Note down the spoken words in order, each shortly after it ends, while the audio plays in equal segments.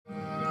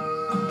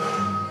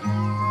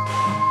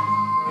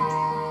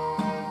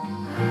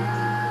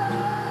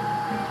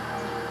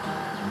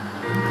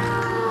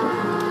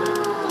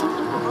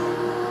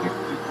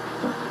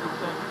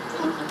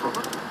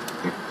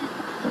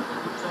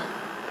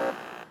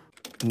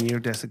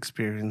near-death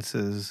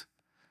experiences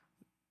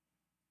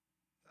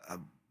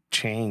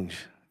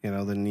change.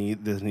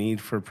 The need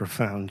for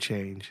profound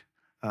change.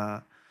 Uh,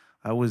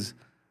 I was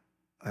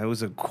I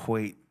always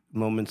equate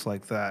moments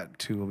like that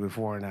to a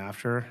before and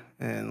after,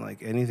 and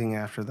like anything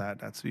after that,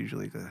 that's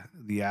usually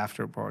the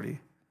after party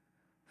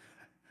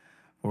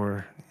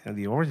or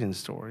the origin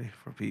story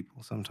for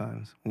people.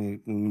 Sometimes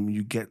when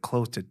you get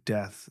close to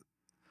death,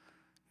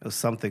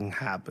 something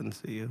happens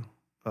to you.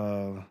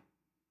 Uh,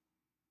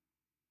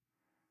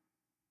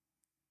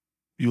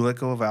 you let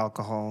go of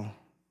alcohol.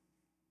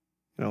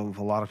 A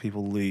lot of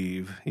people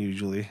leave.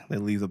 Usually, they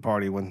leave the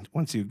party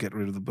once you get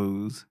rid of the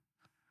booze.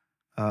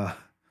 Uh,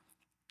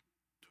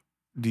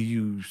 do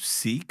you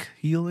seek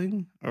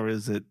healing, or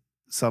is it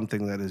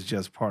something that is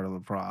just part of the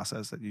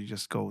process that you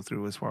just go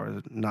through as far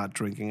as not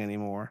drinking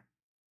anymore?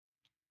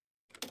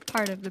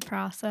 Part of the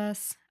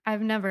process.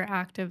 I've never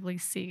actively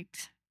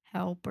sought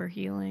help or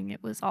healing.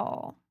 It was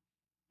all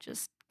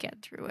just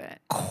get through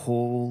it.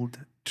 Cold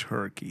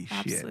turkey shit.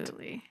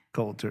 Absolutely.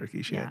 Cold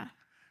turkey shit. Yeah.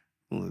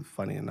 Well,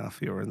 funny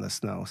enough, you were in the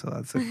snow, so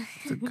that's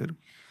a good.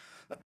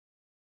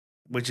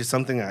 Which is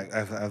something I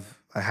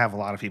have a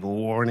lot of people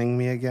warning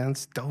me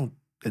against. Don't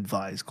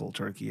advise cold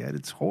turkey yet.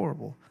 It's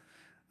horrible.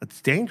 It's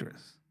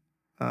dangerous.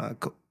 Uh,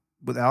 co-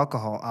 with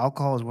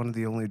alcohol is one of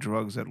the only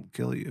drugs that will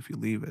kill you if you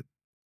leave it.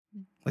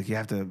 Like you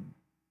have to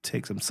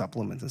take some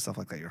supplements and stuff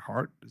like that. Your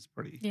heart is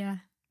pretty. Yeah.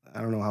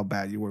 I don't know how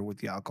bad you were with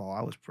the alcohol.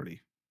 I was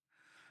pretty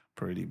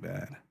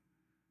bad.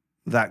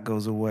 That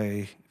goes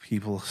away.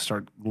 People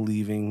start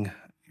leaving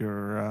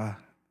your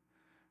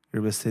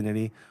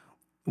vicinity.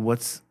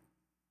 What's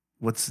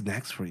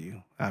next for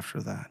you after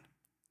that?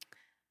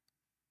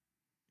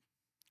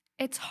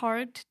 It's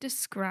hard to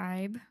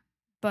describe,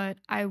 but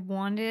I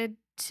wanted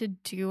to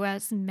do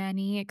as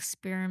many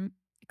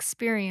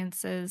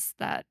experiences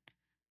that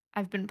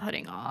I've been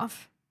putting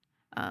off.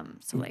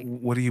 So like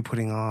What are you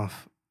putting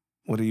off?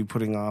 What are you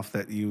putting off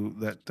that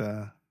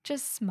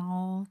just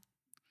small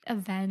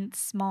events,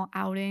 small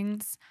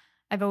outings.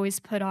 I've always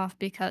put off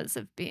because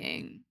of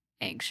being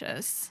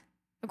anxious,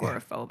 yeah?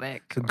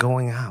 agoraphobic, So or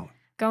going out,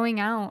 going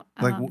out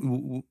like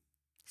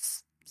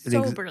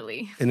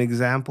soberly. an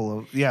example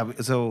of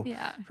So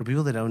Yeah. for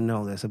people that don't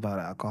know this about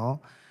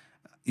alcohol,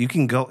 you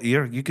can go.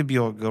 You could be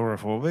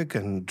agoraphobic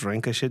and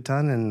drink a shit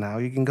ton, and now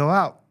you can go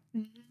out.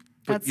 Mhm.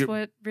 But That's you're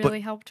what but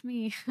really helped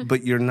me.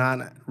 but you're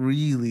not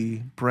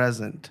really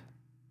present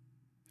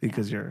Yeah.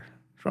 because you're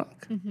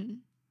drunk. Hmm.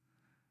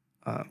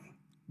 Um,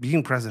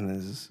 being present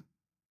is,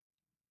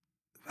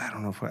 I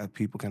don't know if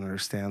people can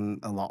understand.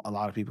 A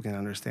lot of people can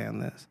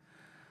understand this.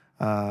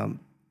 Um,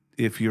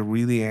 if you're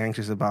really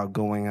anxious about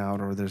going out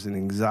or there's an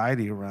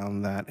anxiety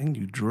around that and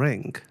you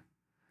drink,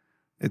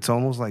 it's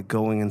almost like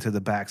going into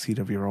the backseat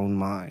of your own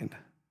mind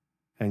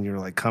and you're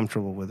like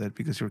comfortable with it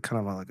because you're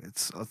kind of like,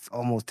 it's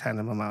almost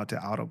tantamount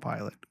to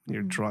autopilot when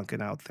you're Hmm. drunk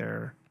and out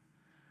there.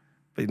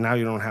 But now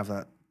you don't have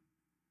that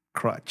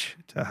crutch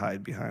to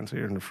hide behind, so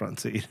you're in the front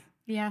seat.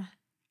 Yeah.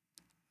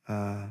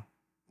 Uh,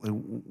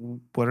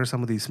 what are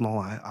some of these small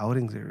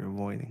outings that you're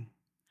avoiding?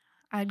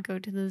 I'd go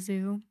to the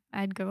zoo.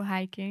 I'd go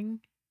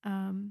hiking.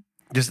 Um,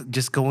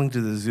 Just going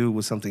to the zoo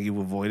was something you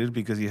avoided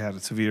because you had a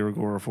severe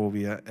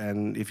agoraphobia,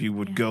 and if you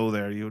would yeah. go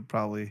there, you would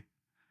probably.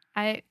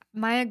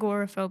 My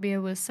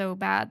agoraphobia was so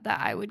bad that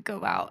I would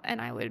go out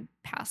and I would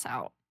pass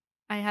out.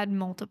 I had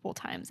multiple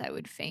times I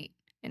would faint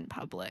in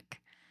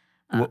public.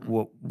 Um,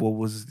 What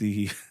was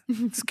the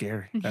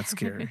scary? That's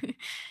scary.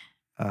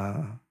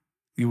 Uh,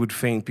 you would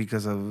faint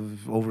because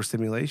of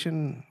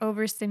overstimulation.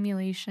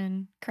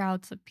 Overstimulation,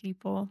 crowds of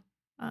people,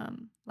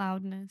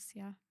 loudness.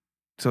 Yeah.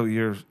 So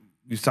you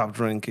stop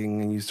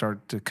drinking and you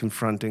start to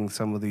confronting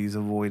some of these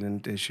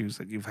avoidant issues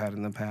that you've had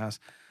in the past.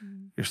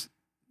 Mhm. You're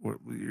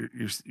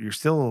s- you're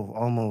still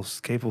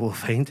almost capable of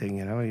fainting,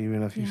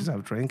 even if you Yeah.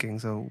 stop drinking.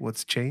 So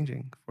what's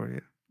changing for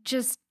you?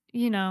 Just,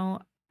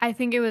 I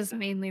think it was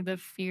mainly the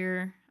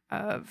fear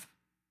of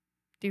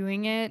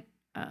doing it.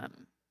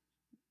 Um,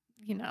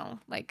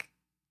 like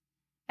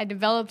I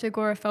developed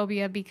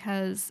agoraphobia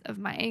because of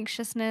my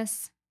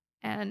anxiousness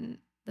and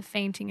the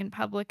fainting in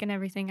public and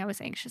everything. I was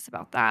anxious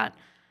about that.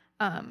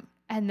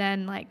 And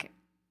then like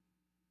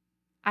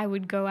I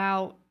would go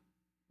out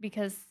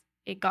because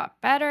it got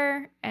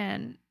better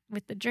and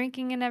with the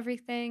drinking and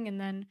everything. And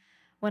then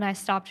when I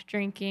stopped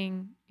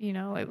drinking,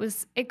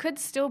 it could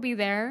still be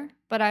there,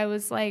 but I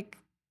was like,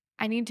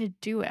 I need to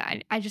do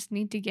it. I just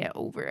need to get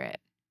over it.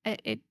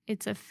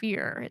 It's a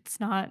fear. It's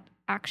not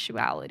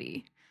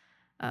actuality.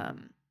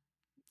 Um,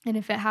 and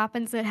if it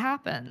happens, it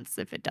happens.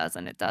 If it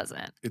doesn't, it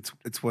doesn't.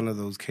 It's one of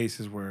those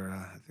cases where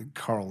I think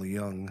Carl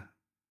Jung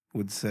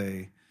would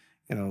say,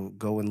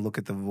 go and look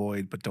at the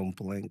void, but don't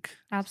blink.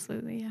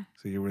 Absolutely. Yeah.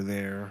 So you were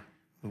there,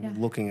 Yeah.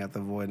 looking at the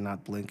void,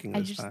 not blinking I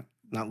this just, time,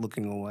 not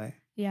looking away.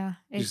 yeah,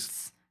 Just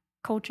it's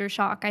culture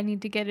shock. I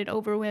need to get it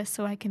over with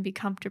so I can be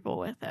comfortable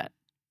with it.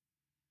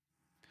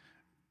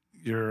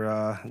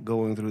 you're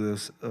going through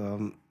this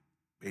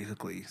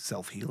basically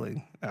self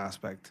healing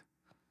aspect.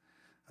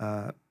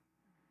 Uh,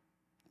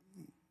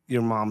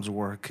 your mom's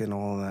work and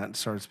all of that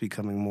starts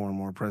becoming more and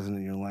more present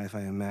in your life,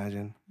 I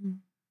imagine. Mhm.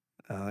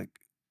 Like,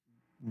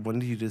 when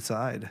do you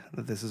decide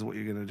that this is what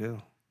you're gonna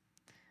do?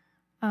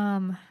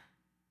 Um,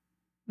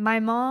 my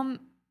mom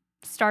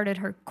started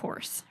her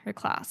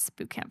class,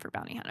 boot camp for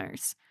bounty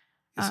hunters.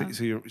 So, Um,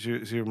 so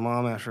your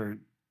mom, after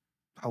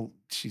how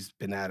she's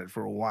been at it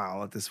for a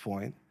while at this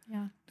point,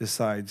 yeah.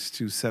 decides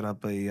to set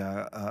up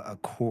a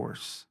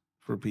course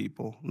for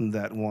people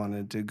that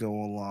wanted to go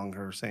along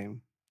her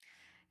same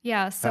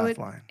Yeah, so path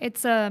line.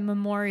 it's a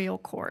memorial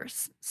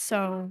course.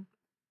 So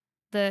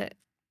the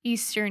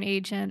Eastern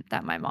agent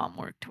that my mom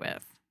worked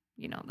with,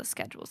 the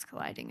schedules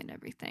colliding and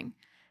everything,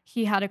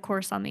 he had a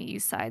course on the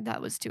East Side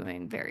that was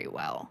doing very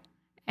well.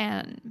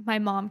 And my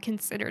mom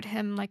considered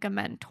him like a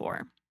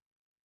mentor.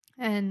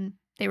 And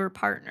they were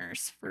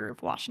partners for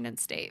Washington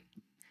State.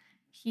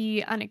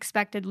 He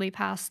unexpectedly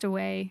passed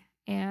away,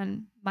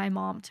 and my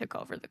mom took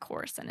over the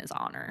course in his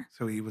honor.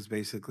 So he was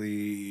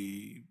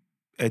basically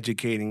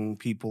educating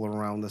people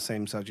around the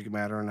same subject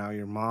matter, and now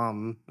your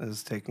mom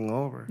is taking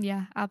over.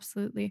 Yeah,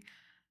 absolutely.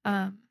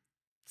 Um,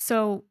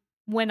 so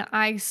when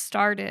I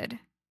started,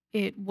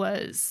 it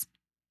was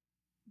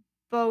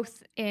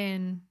both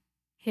in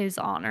his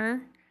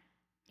honor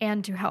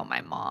and to help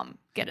my mom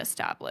get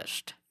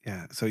established.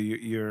 Yeah. So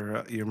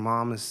your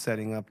mom is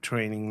setting up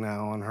training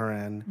now on her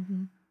end.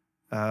 Mhm.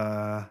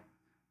 Uh,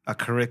 a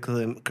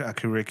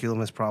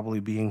curriculum is probably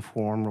being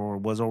formed or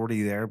was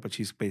already there, but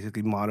she's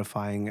basically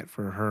modifying it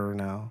for her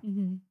now.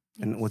 Mhm.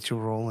 And Yes. what's your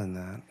role in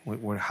that?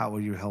 How are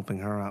you helping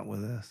her out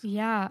with this?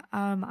 Yeah,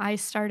 I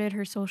started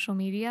her social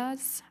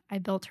medias. I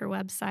built her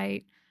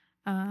website.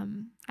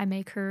 I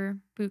make her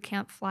boot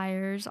camp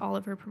flyers, all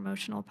of her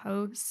promotional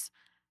posts.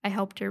 I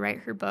helped her write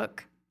her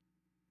book.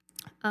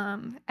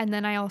 And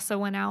then I also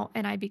went out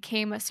and I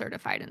became a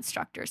certified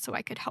instructor so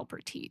I could help her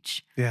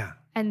teach. Yeah.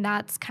 And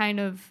that's kind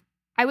of,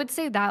 I would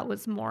say that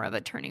was more of a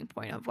turning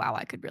point of, wow,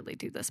 I could really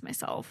do this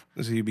myself.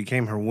 So you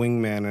became her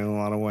wingman in a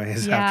lot of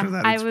ways Yeah, after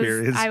that I was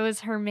experience. I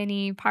was her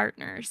mini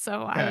partner,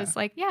 so I Yeah. was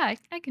like, yeah,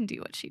 I can do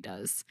what she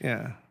does.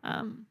 Yeah.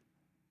 Um,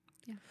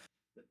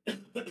 yeah.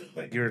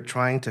 Like, you're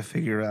trying to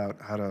figure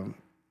out how to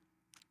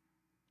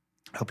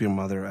help your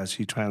mother as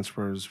she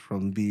transfers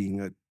from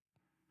being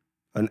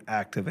an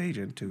active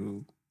agent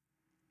to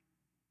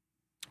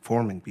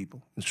forming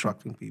people,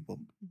 instructing people.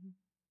 Mhm.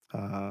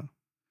 Uh,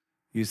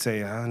 you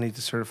say, I need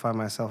to certify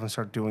myself and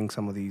start doing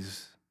some of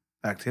these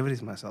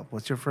activities myself.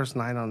 What's your first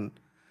night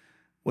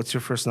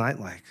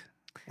like?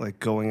 Like,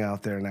 going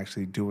out there and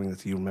actually doing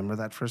this. Do you remember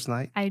that first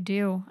night? I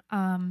do.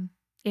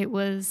 It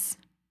was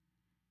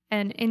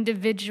an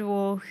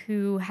individual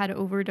who had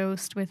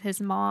overdosed with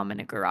his mom in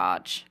a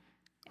garage,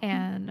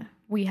 and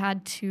we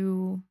had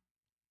to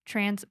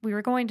we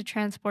were going to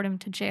transport him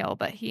to jail,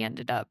 but he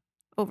ended up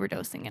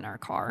overdosing in our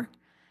car,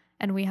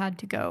 and we had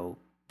to go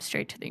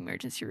straight to the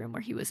emergency room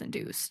where he was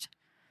induced.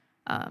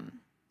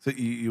 Um, So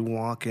you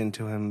walk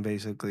into him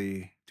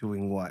basically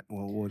doing what?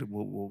 What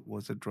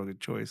was the drug of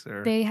choice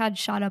there? they had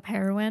shot up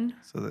heroin.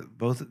 So that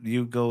both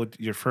you go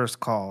to your first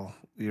call,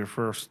 your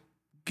first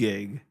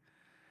gig,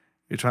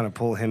 you're trying to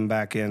pull him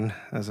back in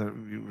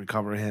you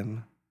recover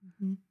him.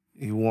 Mhm.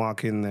 You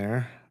walk in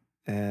there,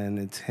 and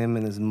it's him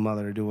and his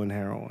mother doing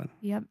heroin.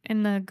 Yep,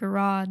 in the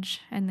garage,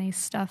 and they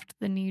stuffed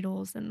the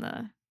needles in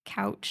the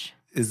couch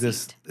Is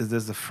seat.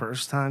 this the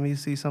first time you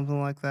see something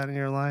like that in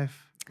your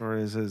life, or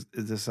is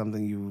this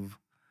something you've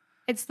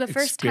It's the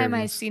first time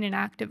I've experienced? seen an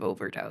active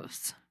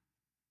overdose.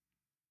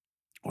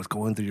 What's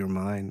going through your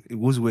mind? It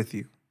was with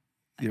you.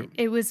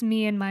 It was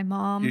me and my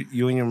mom.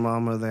 You and your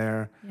mom are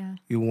there. Yeah.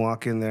 You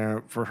walk in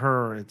there. For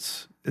her,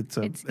 it's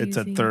a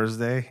easy.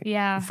 Thursday.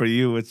 Yeah. For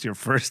you, it's your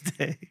first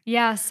day.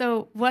 Yeah.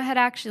 So what had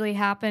actually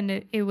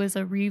happened, it was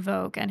a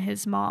revoke, and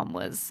his mom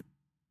was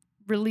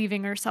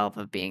relieving herself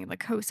of being the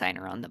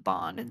co-signer on the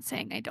bond and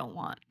saying,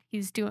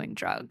 he's doing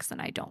drugs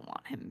and I don't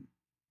want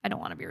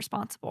to be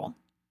responsible.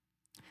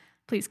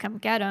 Please come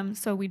get him.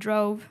 So we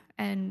drove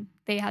and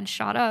they had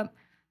shot up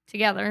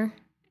together,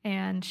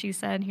 and she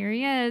said, here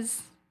he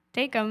is,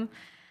 take him.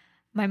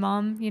 My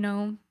mom,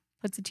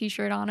 puts a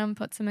t-shirt on him,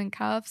 puts him in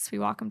cuffs. We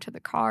walk him to the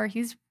car.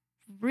 He's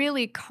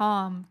really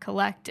calm,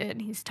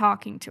 collected. He's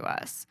talking to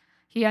us.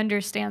 He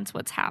understands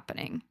what's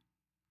happening.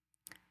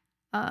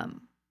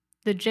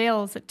 The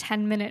jail is a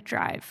 10-minute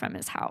drive from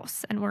his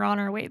house, and we're on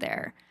our way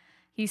there.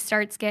 He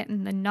starts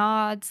getting the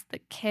nods, the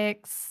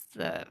kicks,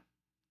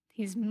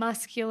 he's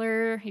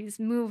muscular, he's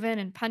moving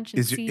and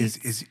punching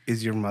seats.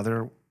 Is your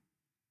mother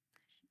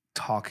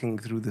talking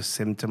through the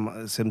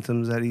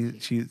symptoms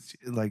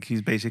that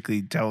he's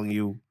basically telling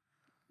you?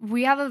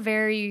 We have a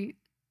very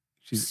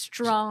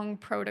strong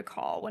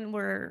protocol when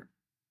we're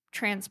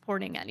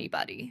transporting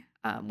anybody.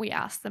 We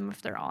ask them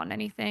if they're on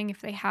anything,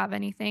 if they have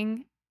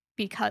anything,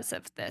 because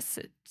of this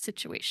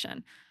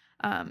situation.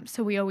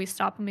 So we always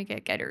stop and we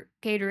get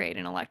Gatorade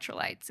and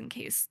electrolytes in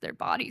case their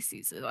body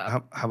seizes it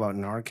up. How about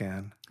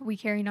Narcan? We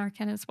carry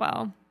Narcan as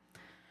well.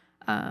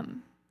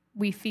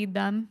 We feed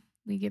them.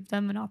 We give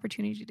them an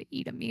opportunity to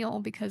eat a meal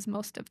because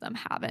most of them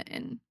haven't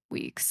in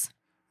weeks.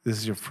 This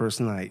is your first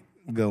night.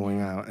 going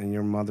Yeah. out, and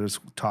your mother's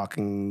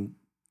talking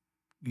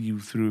you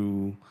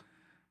through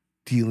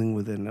dealing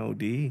with an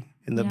OD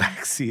in the Yeah.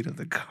 back seat of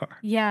the car.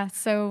 Yeah.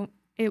 So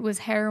it was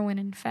heroin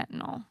and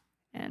fentanyl,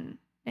 and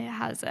it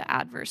has an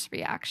adverse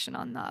reaction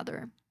on the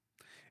other.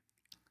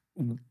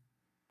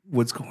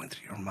 What's going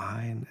through your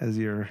mind as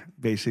you're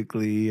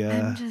basically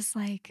I'm just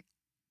like,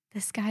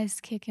 this guy's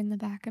kicking the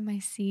back of my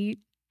seat.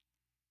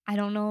 I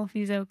don't know if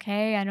he's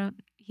okay.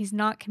 He's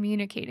not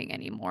communicating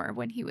anymore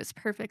when he was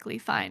perfectly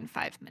fine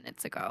 5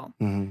 minutes ago.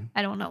 mhm.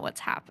 I don't know what's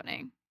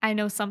happening. I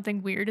know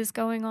something weird is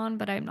going on,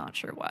 but I'm not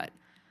sure what.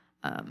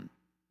 Um,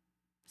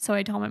 so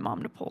I tell my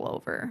mom to pull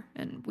over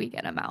and we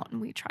get him out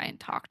and we try and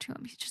talk to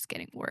him. He's just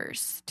getting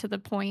worse to the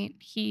point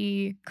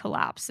he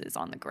collapses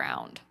on the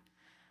ground.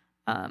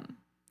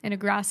 In a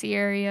grassy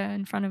area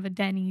in front of a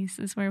Denny's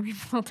is where we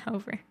pulled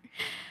over.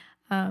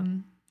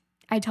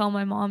 I tell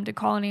my mom to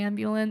call an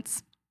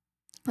ambulance.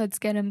 Let's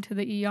get him to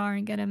the ER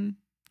and get him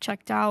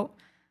checked out.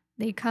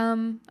 They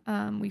come,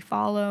 we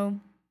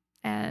follow,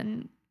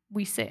 and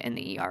we sit in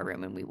the ER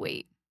room and we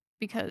wait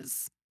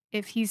because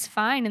if he's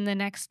fine in the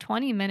next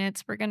 20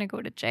 minutes, we're going to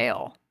go to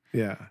jail.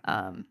 Yeah.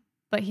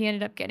 But he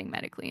ended up getting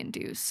medically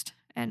induced,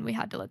 and we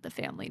had to let the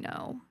family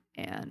know.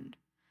 And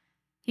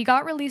he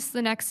got released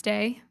the next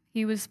day.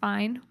 He was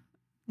fine.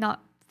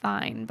 Not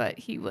fine, but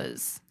he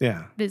was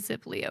Yeah.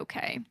 visibly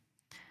okay.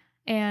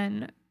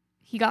 And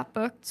he got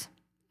booked,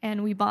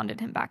 and we bonded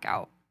him back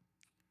out.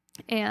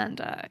 And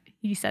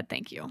he said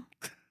thank you.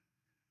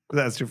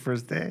 That's your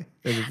first day?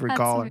 Thank you for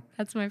calling.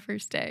 That's my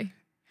first day.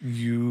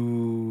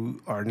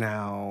 You are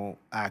now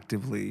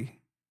actively,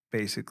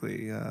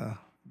 basically, a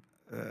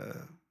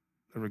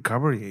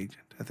recovery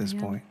agent at this Yeah.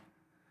 point.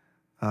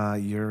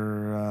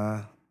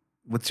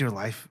 What's your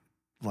life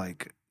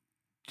like?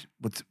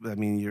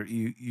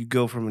 You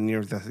go from a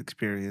near-death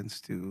experience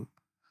to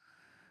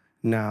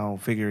now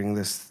figuring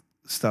this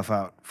stuff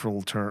out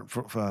full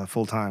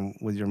time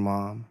with your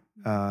mom,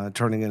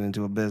 turning it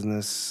into a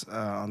business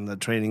on the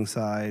training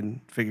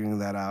side, figuring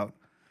that out,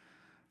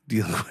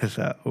 dealing with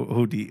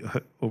OD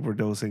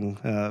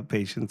overdosing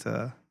patients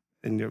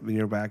in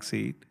your back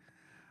seat.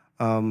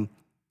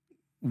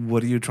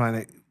 What are you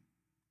trying to?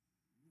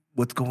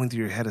 What's going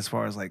through your head as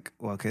far as like,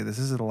 well, okay, this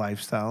is a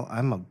lifestyle.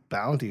 I'm a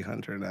bounty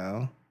hunter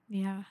now.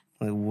 Yeah.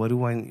 Like, what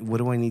do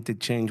I need to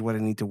change? What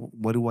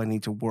do I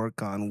need to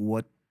work on?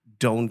 What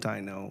don't I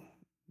know?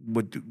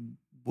 What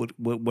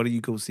are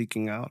you go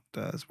seeking out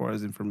as far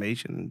as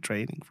information and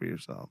training for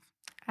yourself?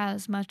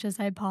 As much as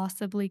I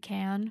possibly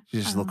can.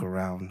 You just look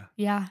around.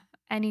 Yeah.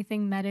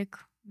 Anything medic.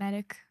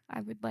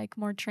 I would like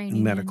more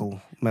training.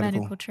 Medical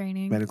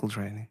training. Medical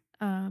training.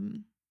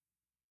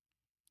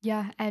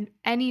 Yeah, and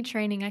any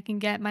training I can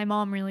get. My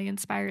mom really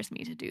inspires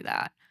me to do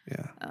that.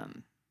 Yeah.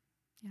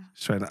 Yeah.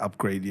 She's trying to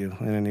upgrade you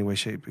in any way,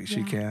 shape she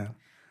Yeah. can.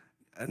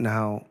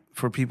 Now,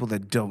 for people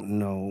that don't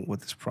know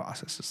what this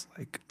process is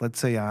like, let's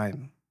say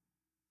I'm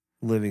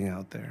living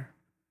out there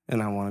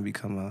and I want to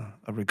become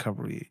a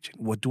recovery agent.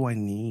 What do I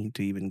need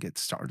to even get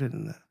started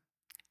in that?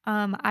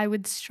 I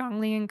would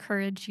strongly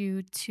encourage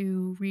you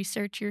to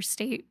research your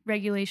state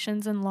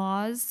regulations and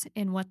laws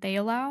and what they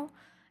allow.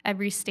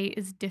 Every state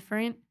is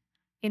different.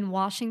 In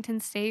Washington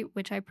State,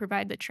 which I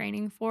provide the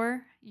training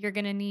for, you're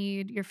going to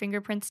need your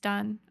fingerprints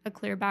done, a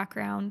clear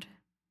background,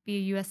 be a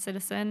U.S.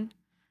 citizen,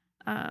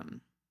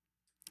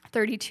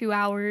 32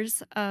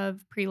 hours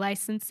of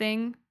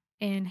pre-licensing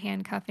in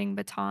handcuffing,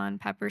 baton,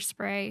 pepper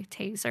spray,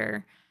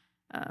 taser,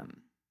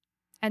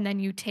 and then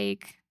you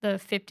take the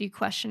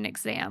 50-question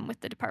exam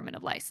with the Department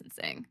of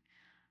Licensing.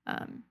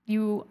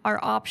 You are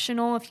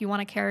optional if you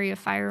want to carry a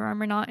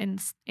firearm or not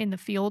in the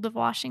field of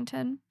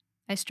Washington.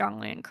 I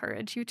strongly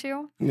encourage you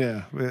to.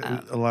 Yeah,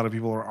 a lot of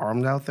people are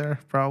armed out there,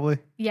 probably.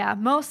 Yeah,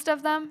 most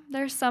of them.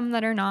 There's some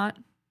that are not.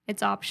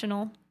 It's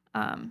optional,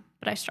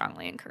 but I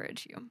strongly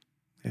encourage you.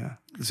 Yeah.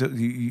 So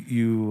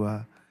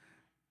you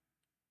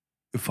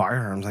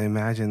firearms. I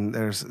imagine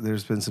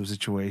there's been some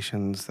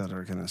situations that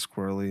are kind of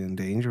squirrely and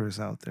dangerous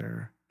out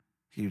there.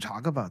 Can you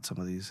talk about some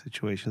of these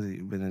situations that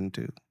you've been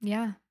into?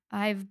 Yeah,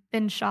 I've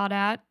been shot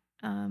at.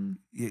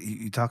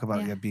 You talk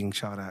about Yeah. being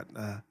shot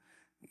at.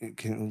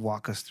 Can you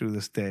walk us through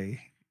this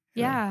day?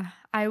 Yeah,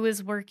 I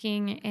was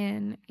working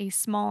in a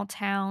small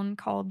town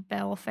called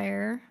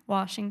Belfair,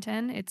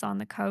 Washington. It's on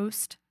the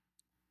coast.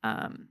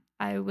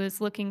 I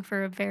was looking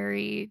for a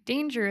very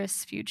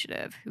dangerous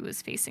fugitive who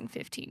was facing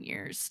 15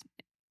 years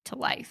to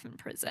life in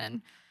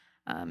prison.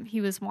 He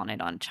was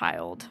wanted on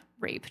child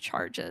rape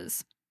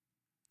charges.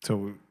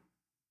 So,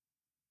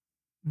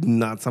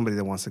 not somebody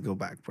that wants to go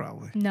back,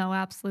 probably. No,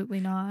 absolutely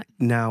not.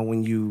 Now,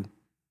 when you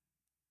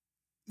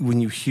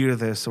hear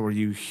this or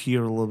you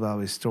hear a little about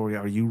his story,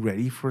 are you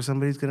ready for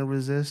somebody who's going to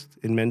resist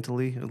and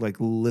mentally, like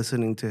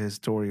listening to his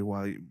story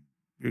while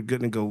you're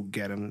going to go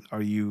get him?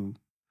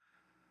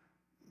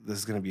 This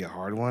is going to be a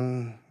hard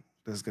one?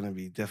 This is going to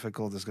be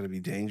difficult? This is going to be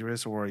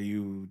dangerous? Or are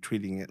you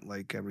treating it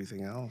like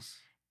everything else?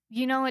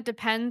 You know, it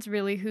depends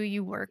really who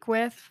you work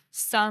with.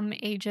 Some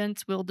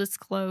agents will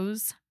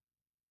disclose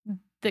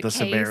the case,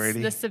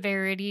 severity? the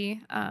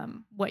severity,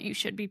 what you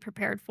should be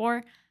prepared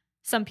for.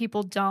 Some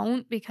people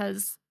don't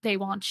because they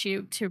want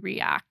you to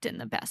react in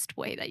the best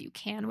way that you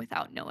can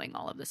without knowing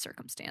all of the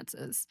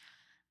circumstances.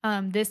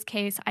 This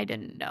case, I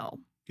didn't know.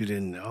 You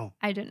didn't know.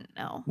 I didn't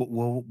know.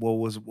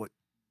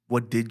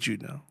 What did you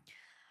know?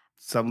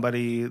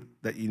 Somebody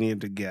that you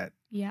needed to get.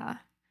 Yeah.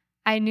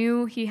 I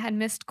knew he had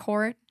missed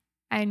court.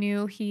 I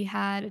knew he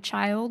had a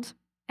child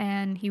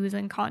and he was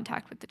in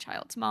contact with the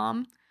child's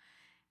mom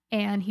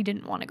and he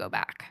didn't want to go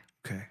back.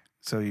 Okay.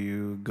 So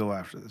you go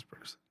after this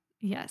person.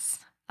 Yes.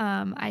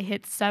 I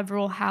hit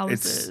several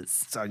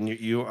houses. So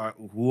you are.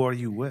 Who are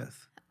you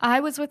with?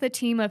 I was with a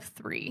team of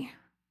 3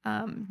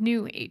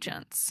 new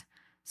agents.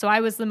 So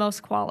I was the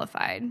most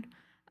qualified.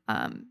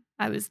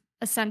 I was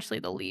essentially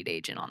the lead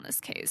agent on this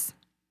case.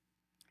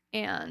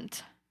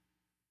 And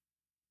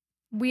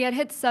we had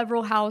hit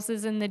several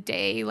houses in the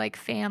day, like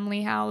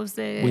family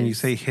houses. When you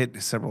say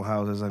hit several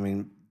houses, I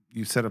mean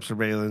you set up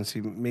surveillance.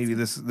 Maybe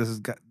this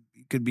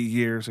could be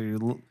years, or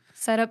you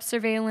set up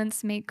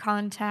surveillance, make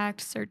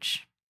contact,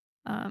 search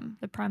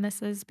the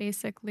premises.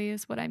 Basically,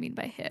 is what I mean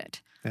by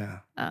hit. Yeah.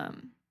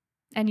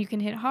 And you can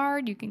hit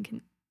hard. You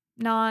can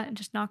not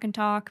just knock and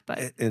talk.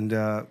 But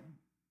do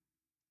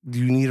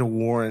you need a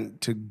warrant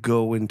to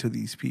go into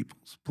these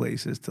people's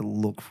places to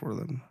look for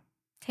them?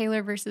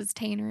 Taylor versus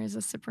Tainer is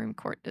a Supreme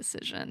Court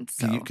decision.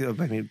 So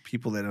I mean,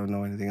 people that don't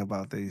know anything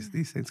about these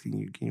things,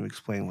 can you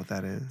explain what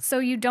that is? So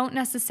you don't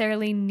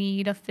necessarily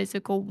need a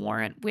physical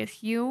warrant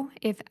with you.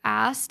 If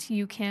asked,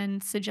 you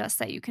can suggest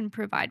that you can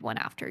provide one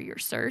after your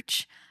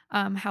search.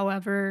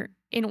 However,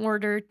 in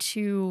order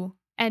to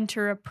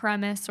enter a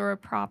premise or a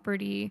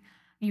property,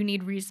 you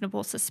need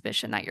reasonable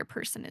suspicion that your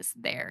person is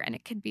there. And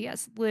it could be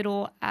as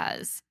little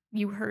as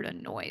you heard a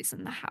noise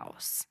in the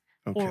house,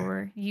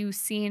 or you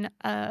seen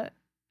a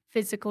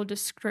physical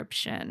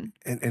description.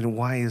 And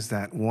why is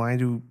that? Why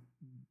do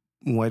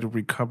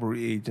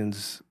recovery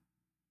agents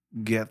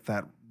get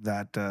that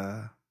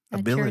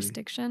ability?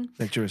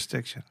 That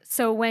jurisdiction.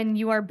 So when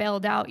you are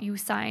bailed out, you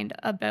signed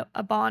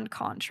a bond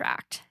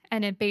contract,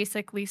 and it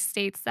basically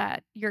states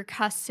that your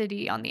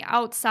custody on the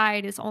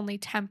outside is only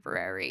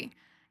temporary,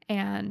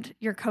 and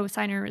your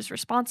cosigner is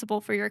responsible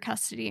for your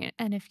custody.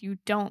 And if you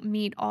don't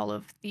meet all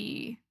of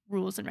the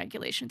rules and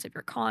regulations of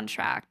your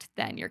contract,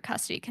 then your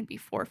custody can be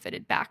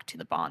forfeited back to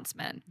the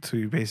bondsman. So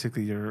you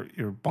basically your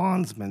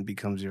bondsman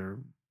becomes your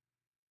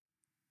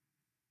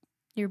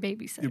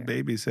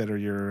babysitter.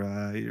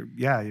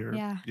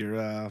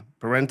 Your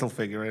parental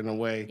figure in a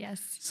way.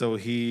 Yes. So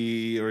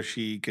he or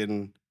she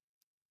can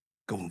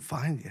go and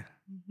find you.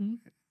 Mm-hmm.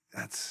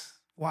 That's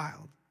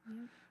wild.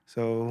 Yep.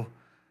 So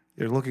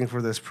you're looking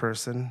for this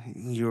person.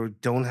 You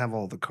don't have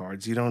all the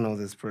cards. You don't know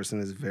this person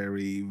is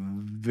very,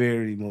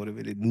 very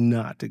motivated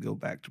not to go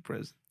back to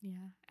prison. Yeah.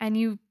 And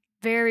you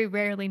very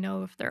rarely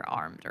know if they're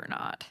armed or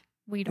not.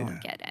 We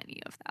don't get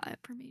any of that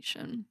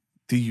information.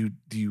 Do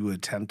you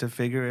attempt to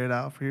figure it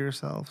out for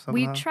yourself somehow?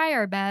 We try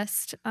our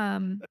best.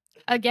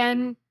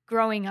 Again,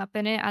 growing up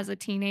in it as a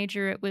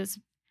teenager, it was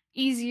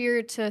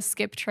easier to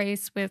skip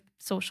trace with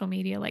social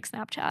media like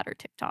Snapchat or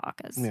TikTok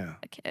as a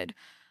kid.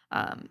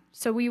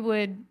 So we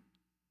would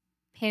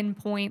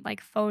pinpoint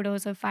like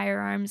photos of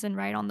firearms and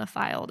write on the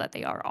file that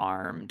they are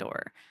armed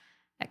or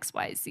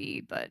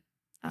XYZ. But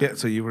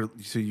so you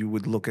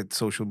would look at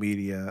social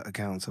media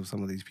accounts of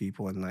some of these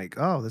people and like,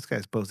 oh, this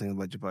guy's posting a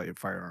bunch about your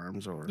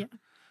firearms, or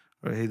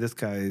hey, this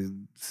guy's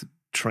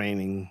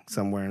training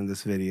somewhere in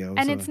this video.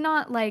 And it's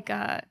not like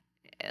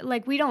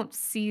we don't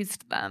seize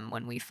them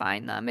when we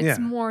find them. It's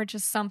more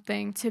just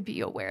something to be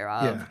aware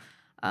of,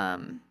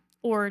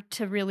 or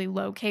to really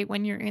locate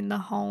when you're in the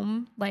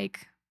home.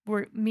 Like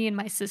me and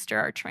my sister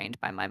are trained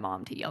by my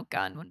mom to yell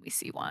gun when we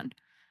see one,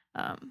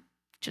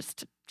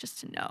 just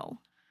to know.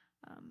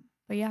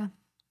 But yeah.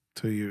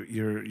 So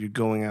you're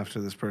going after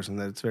this person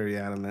that's very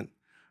adamant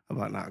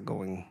about not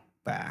going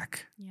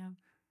back. Yeah.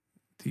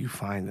 Do you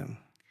find him?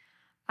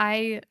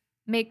 I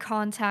make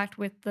contact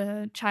with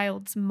the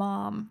child's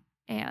mom,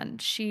 and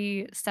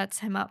she sets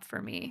him up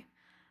for me.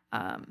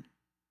 I'm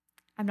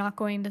not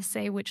going to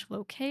say which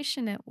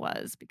location it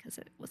was because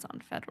it was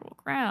on federal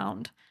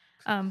ground,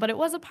 but it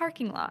was a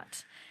parking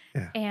lot.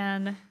 Yeah.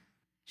 And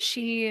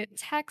she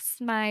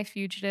texts my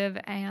fugitive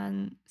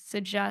and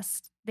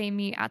suggests they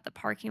meet at the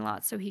parking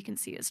lot so he can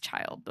see his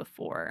child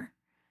before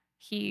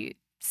he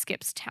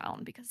skips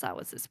town, because that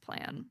was his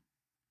plan.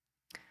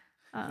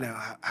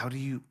 Now, how do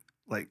you,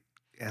 like,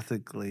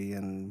 ethically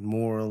and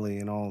morally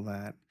and all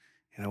that,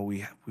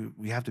 we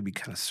have to be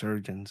kind of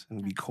surgeons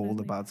and be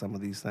cold about some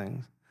of these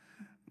things.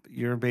 But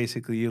you're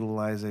basically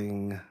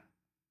utilizing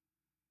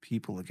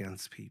people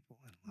against people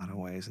in a lot of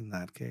ways in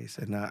that case.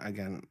 And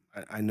again,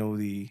 I know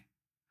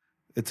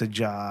it's a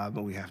job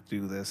and we have to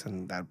do this,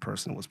 and that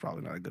person was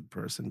probably not a good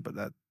person, but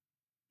that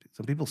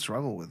some people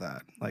struggle with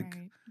that. Like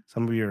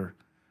some of your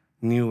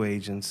new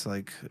agents,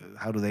 like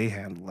how do they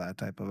handle that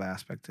type of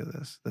aspect to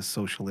this, the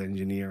social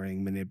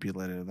engineering,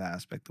 manipulative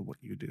aspect of what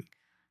you do?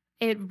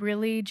 It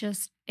really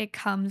it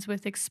comes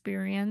with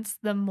experience.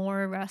 The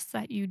more arrests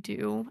that you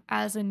do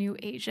as a new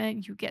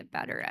agent, you get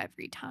better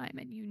every time,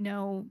 and you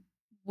know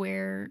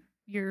where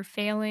you're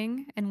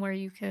failing and where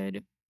you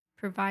could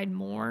provide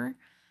more.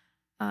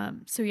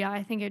 So yeah,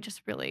 I think it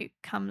just really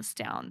comes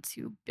down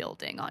to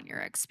building on your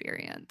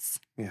experience.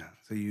 Yeah.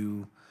 So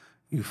you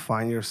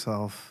find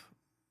yourself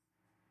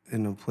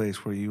in a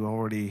place where you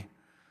already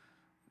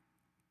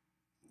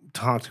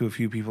talk to a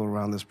few people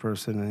around this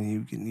person,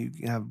 and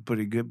you have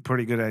a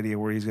pretty good idea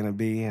where he's going to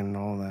be and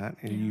all that.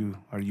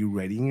 Are you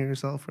readying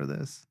yourself for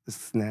this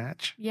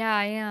snatch? Yeah,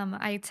 I am.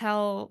 I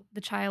tell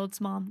the child's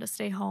mom to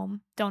stay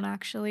home. Don't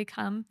actually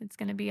come. It's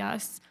going to be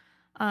us.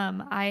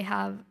 I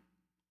have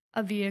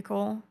a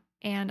vehicle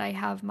and I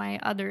have my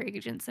other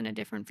agents in a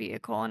different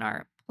vehicle. And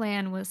our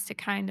plan was to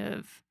kind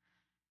of,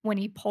 when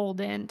he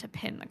pulled in, to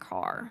pin the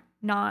car,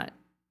 not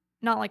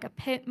like a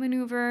pit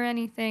maneuver or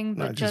anything,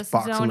 but Not just just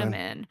box zone him him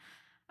in.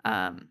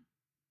 in.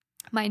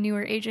 My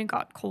newer agent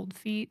got cold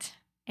feet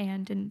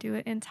and didn't do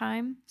it in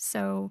time.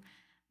 So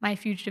my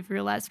fugitive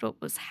realized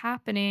what was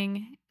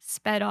happening,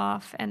 sped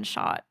off, and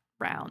shot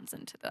rounds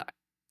into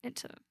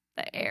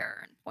the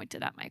air and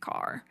pointed at my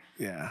car.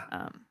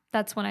 Yeah.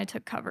 That's when I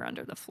took cover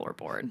under the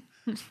floorboard.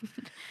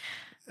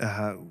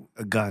 A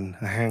gun,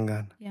 a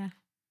handgun, Yeah.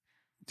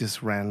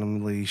 just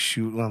randomly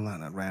shoot. Well,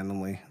 not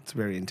randomly. It's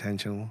very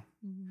intentional.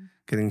 Mm-hmm.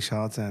 Getting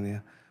shots on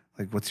you.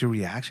 Like, what's your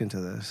reaction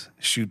to this?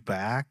 Shoot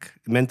back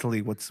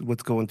mentally. What's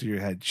going through your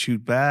head?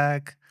 Shoot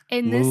back.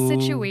 In Move. this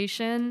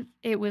situation,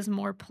 it was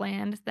more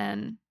planned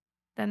than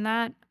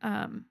that.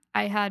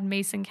 I had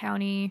Mason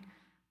County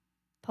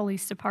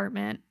Police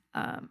Department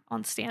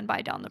on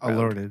standby down the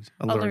road.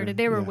 Alerted.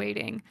 They were Yeah.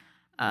 waiting.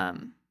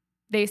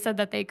 They said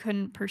that they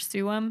couldn't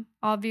pursue him,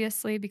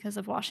 obviously, because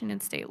of Washington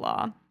state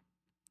law.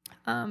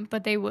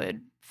 But they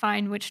would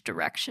find which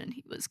direction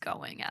he was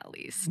going at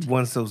least.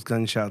 Once those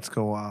gunshots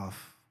go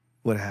off,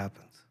 what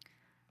happens?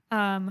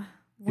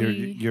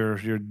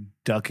 You're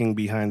ducking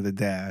behind the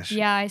dash.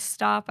 Yeah, I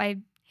stop. I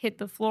hit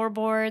the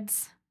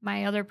floorboards.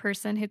 My other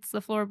person hits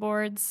the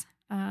floorboards.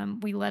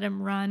 We let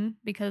him run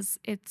because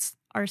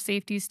our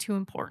safety is too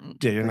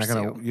important. Yeah,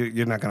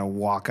 you're not gonna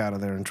walk out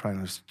of there and try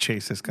to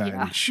chase this guy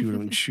Yeah. and shoot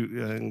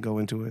him and go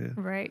into a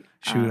right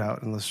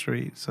shootout in the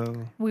street.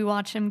 So we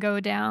watch him go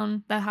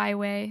down the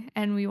highway,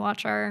 and we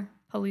watch our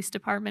police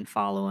department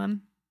follow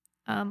him.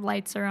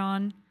 Lights are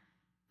on,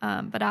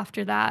 but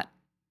after that,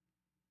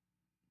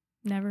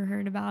 never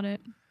heard about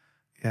it.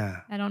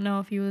 Yeah, I don't know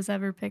if he was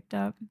ever picked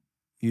up.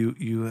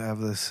 you have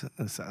this.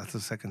 That's a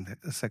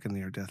second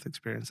near death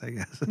experience, I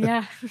guess.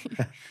 Yeah.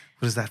 What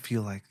does that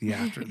feel like?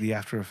 The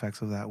after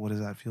effects of that. What does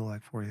that feel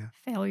like for you?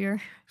 Failure.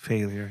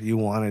 You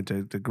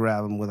wanted to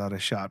grab him without a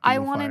shot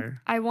being fired.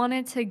 I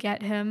wanted to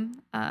get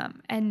him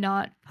and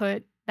not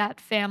put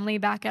that family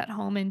back at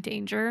home in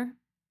danger.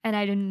 And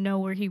I didn't know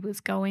where he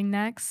was going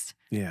next.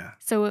 Yeah.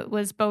 So it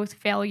was both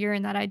failure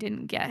in that I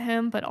didn't get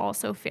him, but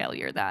also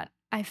failure that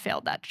I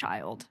failed that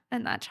child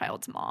and that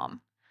child's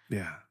mom.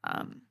 Yeah.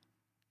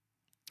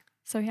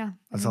 So yeah.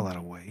 That's a lot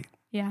of weight.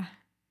 Yeah.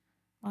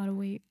 A lot of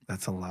weight.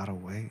 That's a lot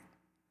of weight.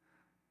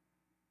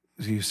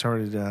 So you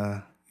start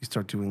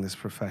doing this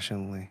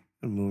professionally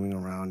and moving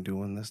around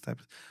doing this type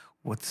of,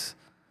 what's,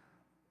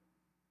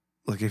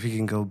 like, if you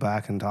can go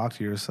back and talk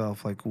to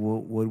yourself, like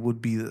what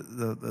would be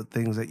the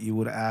things that you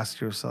would ask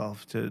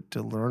yourself to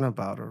learn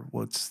about, or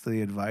what's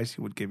the advice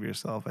you would give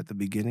yourself at the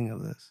beginning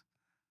of this?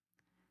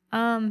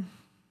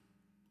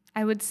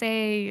 I would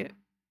say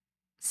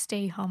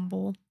stay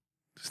humble.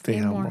 Stay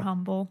more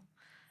humble.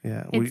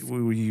 Yeah.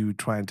 Were you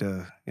trying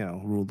to,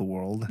 rule the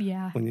world?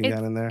 Yeah. When you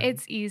got in there?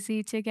 It's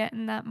easy to get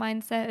in that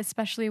mindset,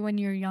 especially when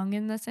you're young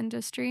in this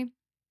industry.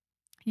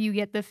 You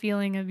get the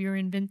feeling of you're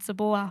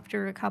invincible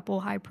after a couple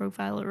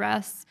high-profile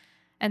arrests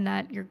and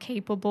that you're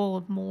capable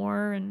of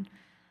more. And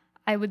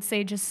I would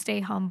say just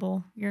stay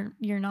humble.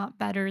 You're not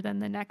better than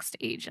the next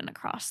agent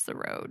across the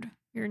road.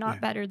 You're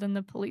not better than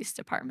the police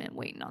department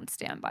waiting on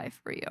standby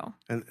for you.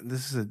 And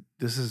this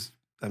is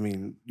I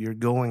mean, you're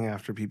going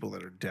after people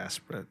that are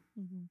desperate.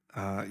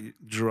 Mm-hmm.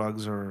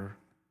 Drugs are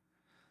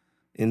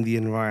in the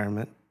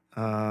environment.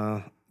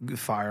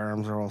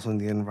 Firearms are also in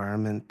the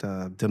environment.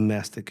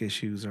 Domestic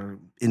issues are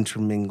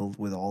intermingled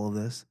with all of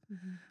this.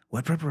 Mm-hmm.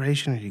 What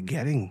preparation are you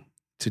getting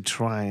to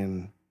try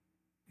and,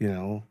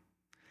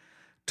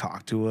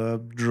 talk to a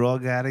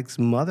drug addict's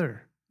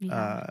mother?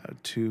 Yeah.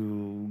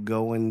 To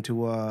go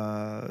into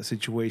a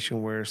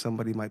situation where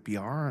somebody might be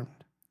armed?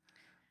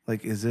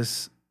 Like,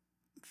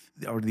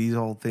 are these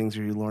all things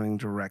you're learning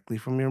directly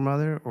from your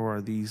mother, or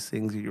are these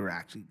things that you're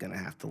actually going to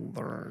have to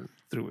learn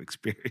through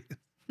experience?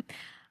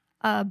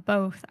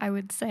 Both, I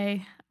would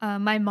say.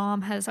 My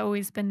mom has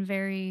always been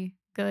very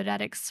good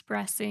at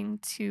expressing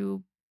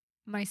to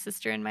my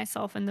sister and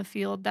myself in the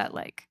field that,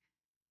 like,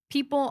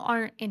 people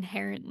aren't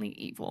inherently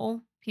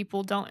evil.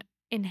 People don't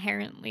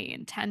inherently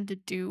intend to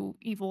do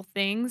evil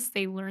things.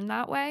 They learn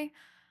that way.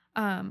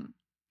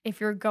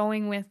 If you're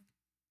going with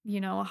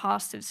a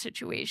hostage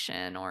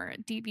situation or a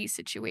DV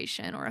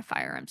situation or a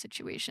firearm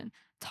situation,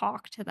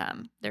 talk to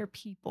them. They're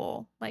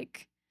people.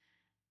 Like,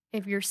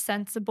 if you're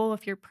sensible,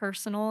 if you're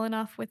personal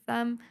enough with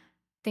them,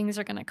 things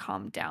are going to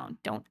calm down.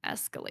 Don't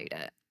escalate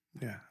it.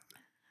 Yeah.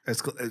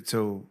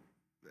 So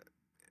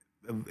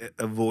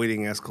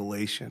avoiding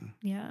escalation.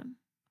 Yeah.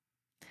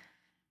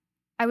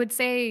 I would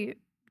say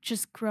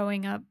just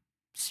growing up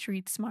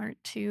street smart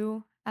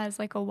too, as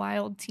like a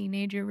wild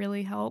teenager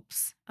really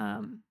helps.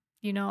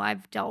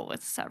 I've dealt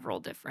with several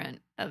different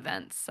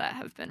events that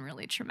have been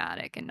really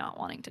traumatic and not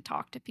wanting to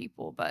talk to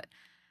people, but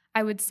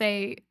I would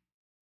say,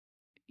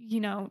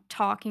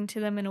 talking to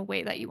them in a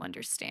way that you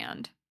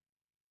understand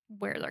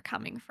where they're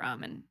coming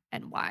from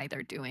and why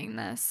they're doing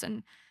this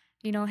and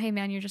hey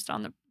man,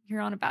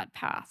 you're on a bad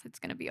path. It's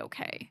going to be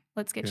okay.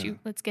 Yeah.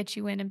 Let's get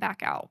you in and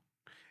back out.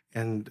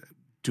 And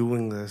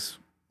doing this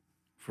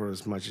for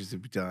as much as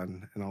you've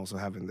done and also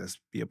having this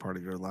be a part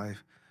of your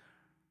life,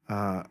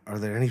 are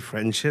there any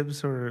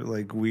friendships or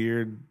like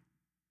weird,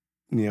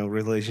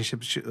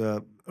 relationships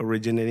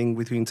originating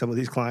between some of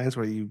these clients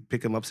where you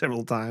pick them up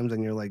several times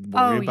and you're like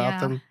worried Oh about yeah.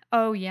 them?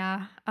 Oh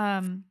yeah.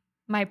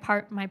 My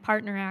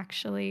partner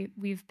actually,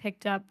 we've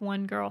picked up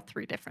one girl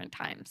 3 different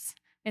times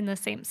in the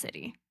same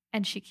city,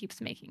 and she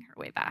keeps making her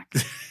way back.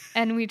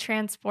 And we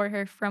transport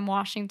her from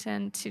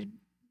Washington to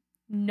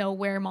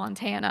nowhere,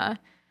 Montana,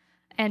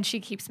 and she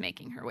keeps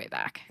making her way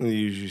back. You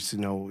used to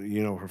know,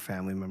 her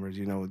family members,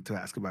 to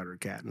ask about her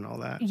cat and all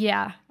that.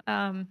 Yeah.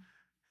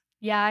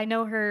 Yeah, I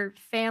know her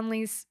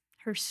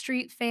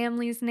street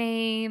family's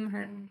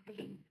name,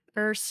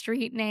 her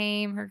street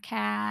name, her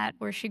cat,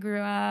 where she grew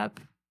up,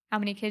 how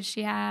many kids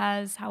she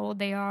has, how old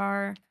they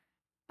are.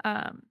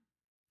 Um,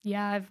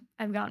 yeah,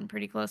 I've gotten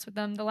pretty close with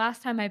them. The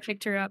last time I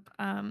picked her up,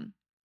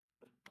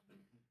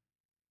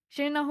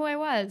 she didn't know who I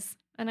was.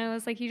 And I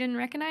was like, "You didn't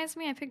recognize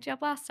me? I picked you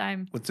up last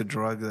time." What's a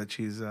drug that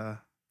she's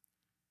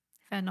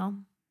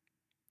Fentanyl.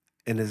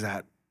 and is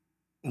that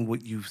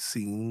what you've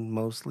seen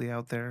mostly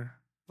out there?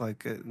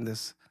 Like in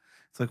this,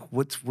 it's like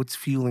what's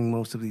fueling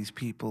most of these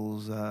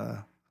people's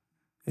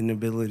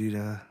inability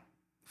to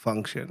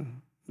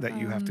function that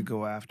you have to Um,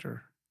 go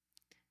after?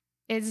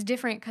 it's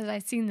different because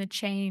I've seen the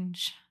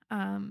change.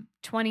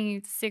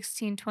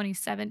 2016,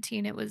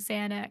 2017, it was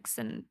Xanax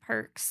and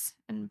perks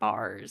and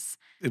bars.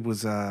 It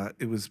was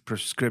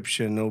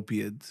prescription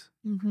opiates.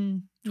 Mm-hmm.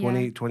 Yeah.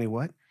 2020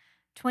 what?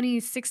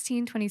 2016,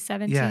 Yeah,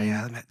 2017.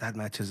 yeah, that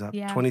matches up.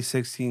 Yeah.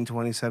 2016,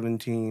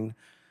 2017,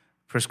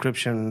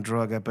 prescription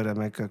drug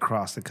epidemic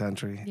across the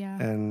country. Yeah.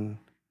 And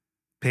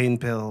pain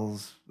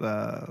pills,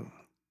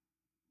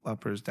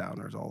 uppers,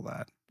 downers, all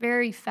that.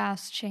 Very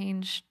fast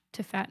change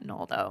to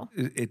fentanyl, though.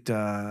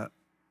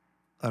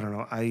 I don't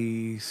know.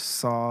 I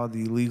saw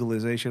the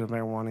legalization of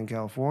marijuana in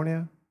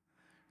California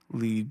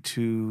lead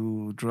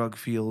to drug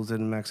fields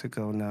in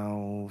Mexico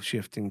now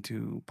shifting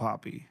to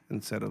poppy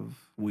instead of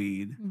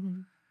weed,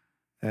 Mm-hmm.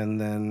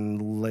 and then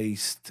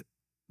laced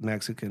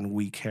Mexican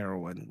weak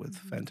heroin with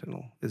Mm-hmm.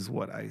 fentanyl is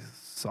what I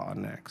saw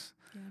next,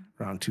 Yeah.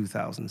 around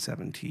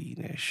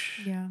 2017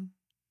 ish. Yeah.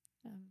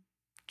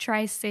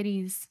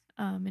 Tri-Cities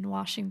in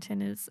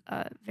Washington is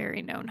a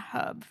very known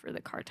hub for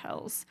the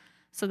cartels.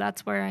 So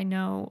that's where I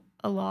know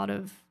a lot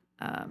of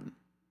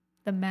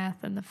the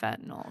meth and the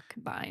fentanyl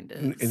combined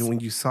And is. when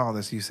you saw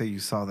this, you say you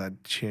saw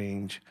that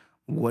change.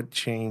 What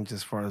changed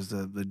as far as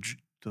the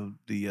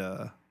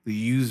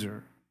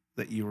user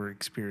that you were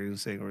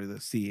experiencing or the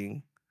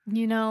seeing?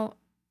 When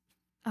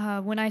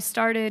I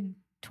started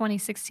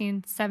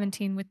 2016,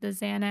 17 with the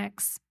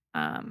Xanax,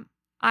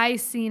 I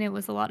seen it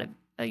was a lot of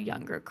a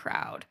younger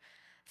crowd.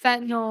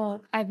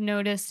 Fentanyl, I've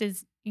noticed,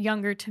 is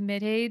younger to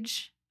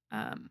mid-age,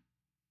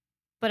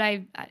 but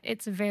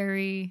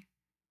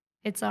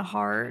it's a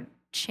hard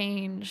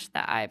change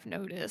that I've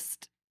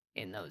noticed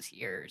in those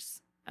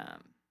years.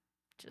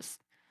 Just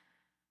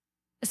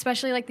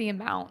especially like the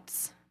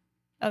amounts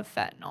of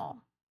fentanyl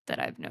that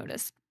I've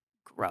noticed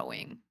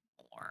growing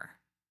more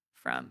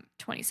from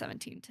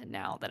 2017 to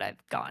now that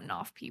I've gotten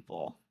off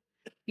people.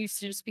 Used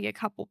to just be a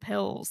couple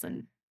pills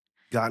and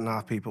Gotten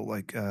off people,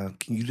 like, can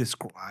you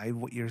describe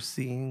what you're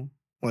seeing?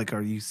 Like,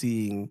 are you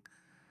seeing,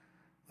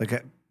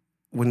 like,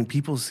 when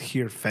people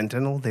hear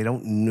fentanyl, they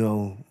don't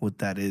know what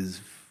that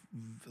is,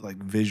 like,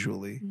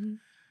 visually. Mhm,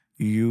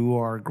 You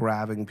are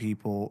grabbing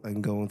people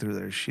and going through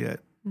their shit.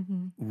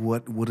 mhm.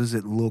 What does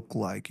it look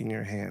like in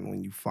your hand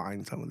when you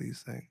find some of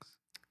these things?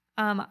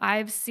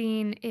 I've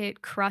seen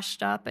it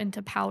crushed up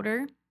into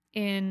powder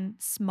in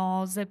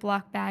small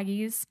Ziploc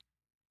baggies.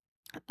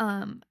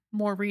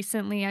 More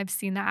recently, I've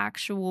seen the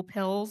actual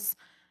pills,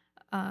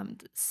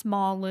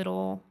 small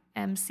little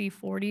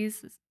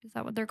MC40s. Is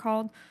that what they're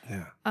called?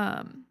 Yeah.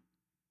 Um,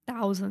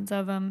 Thousands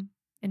of them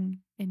in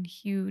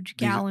huge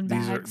These gallon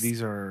these are bags.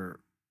 these are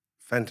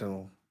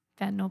fentanyl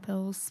Fentanyl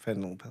pills.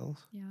 fentanyl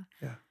pills. Yeah.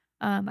 Yeah.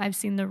 I've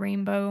seen the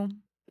rainbow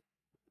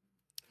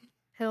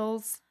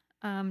pills.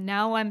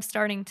 Now I'm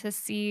starting to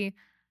see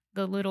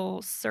the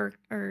little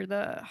or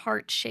the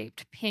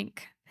heart-shaped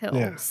pink Yeah.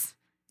 pills.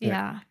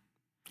 Yeah.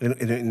 Yeah.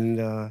 And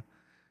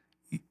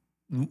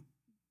y-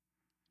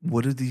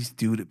 what do these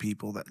do to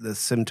people? That the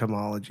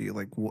symptomology,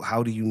 like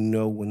how do you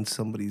know when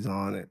somebody's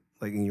on it?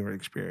 Like in your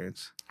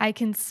experience, I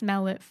can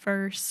smell it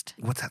first.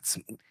 what's that?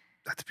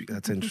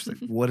 That's interesting.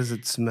 What does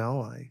it smell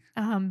like?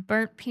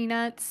 Burnt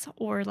peanuts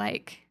or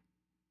like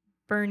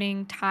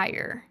burning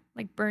tire,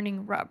 like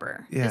burning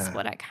rubber is Yeah.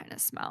 what I kind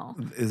of smell.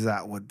 Is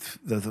that what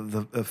the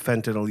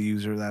fentanyl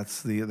user,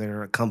 that's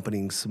their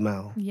accompanying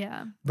smell?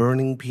 Yeah,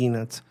 Burning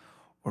peanuts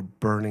or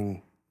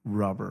burning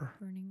rubber?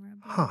 burning rubber.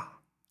 Huh.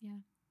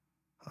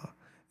 Yeah.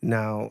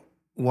 Now,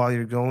 while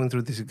you're going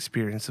through this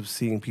experience of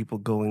seeing people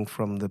going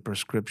from the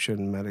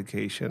prescription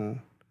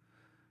medication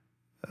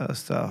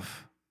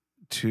stuff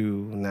to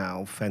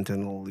now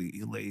fentanyl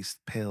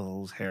laced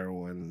pills,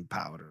 heroin,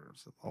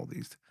 powders, all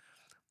these,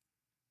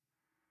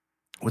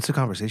 what's the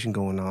conversation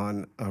going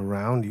on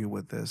around you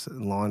with this,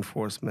 law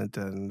enforcement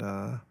and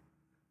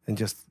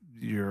just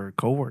your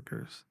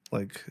coworkers?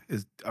 Like,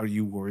 are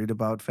you worried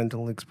about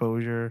fentanyl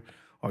exposure?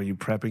 Are you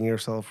prepping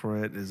yourself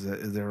for it? Is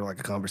there like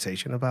a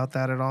conversation about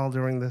that at all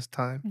during this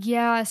time?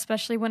 Yeah,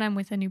 especially when I'm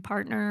with a new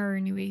partner or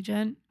a new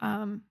agent.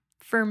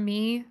 For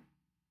me,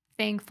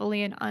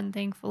 thankfully and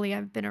unthankfully,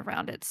 I've been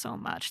around it so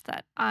much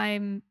that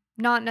I'm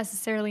not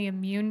necessarily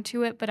immune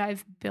to it, but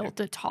I've built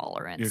a You're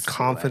tolerance to it.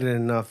 confident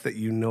enough that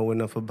you know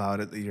enough about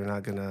it that you're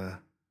not gonna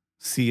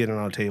see it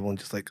on a table and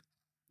just like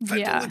fentanyl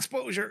Yeah.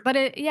 exposure. But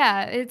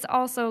it's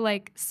also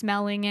like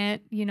smelling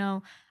it.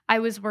 I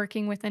was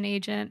working with an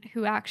agent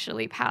who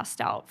actually passed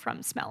out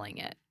from smelling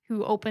it,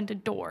 who opened a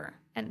door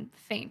and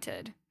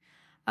fainted.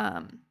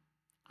 Um,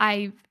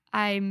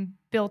 I'm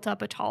built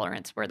up a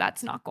tolerance where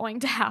that's not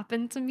going to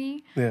happen to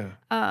me. Yeah,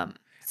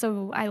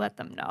 So I let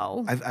them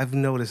know. I've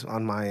noticed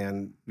on my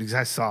end because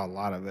I saw a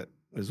lot of it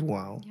as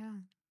well.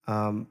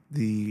 Yeah.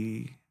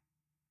 The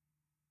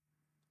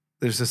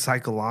There's a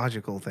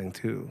psychological thing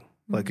too.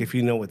 Like Mhm. if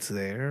you know it's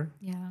there,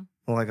 Yeah.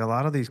 like a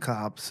lot of these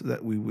cops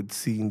that we would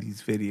see in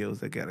these videos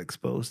that get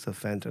exposed to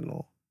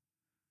fentanyl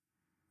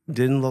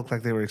didn't look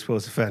like they were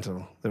exposed to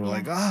fentanyl. They were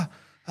like, Yeah.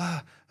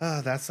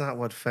 that's not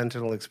what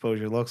fentanyl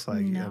exposure looks like.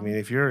 I mean, No.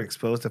 if you're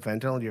exposed to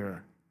fentanyl,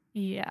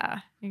 Yeah.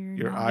 You're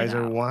your nodded eyes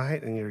are out.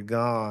 white and you're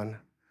gone.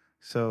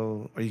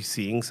 So are you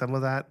seeing some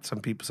of that? Some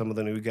of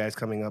the new guys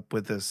coming up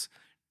with this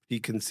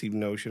preconceived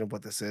notion of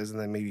what this is and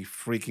then maybe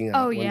freaking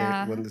Oh, out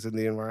yeah. when it's in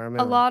the A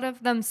environment? lot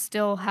of them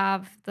still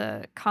have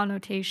the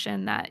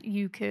connotation that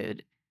you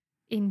could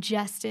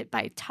ingest it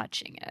by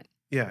touching it.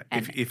 Yeah,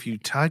 And if you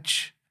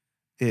touch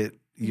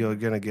it, you're yeah,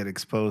 gonna get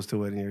exposed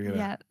to it and you're gonna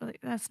yeah, like,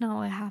 that's not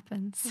what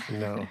happens.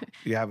 no,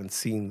 you haven't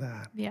seen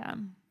that. Yeah.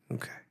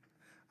 Okay.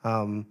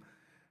 Um,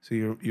 so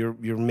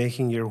you're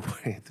making your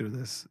way through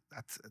this.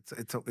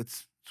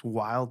 It's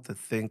wild to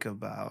think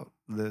about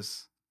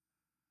this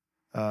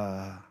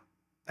uh,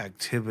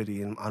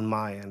 activity on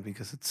my end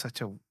because it's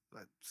a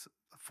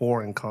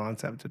foreign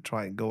concept to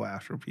try and go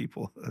after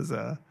people as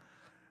a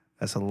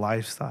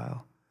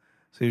lifestyle.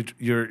 So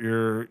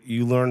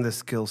you learn this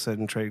skill set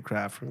and trade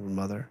craft from your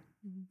mother.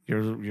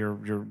 Mhm.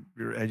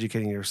 You're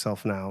educating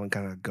yourself now and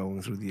kind of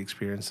going through the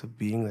experience of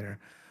being there.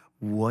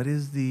 What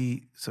is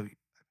the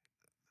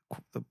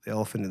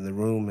elephant in the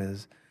room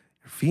is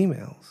you're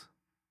females.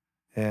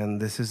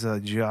 And this is a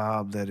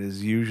job that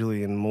is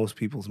usually in most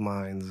people's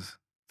minds,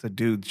 it's a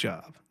dude's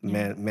job,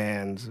 Yeah.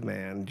 man's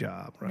man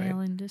job, right?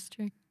 Male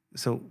industry.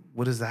 So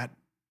what does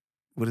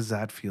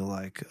that feel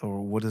like,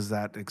 or what is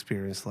that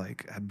experience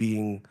like?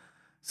 Being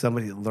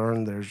somebody that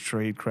learned their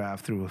trade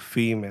craft through a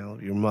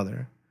female, your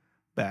mother,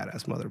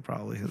 badass mother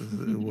probably,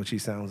 is what she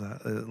sounds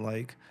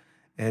like,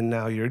 and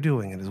now you're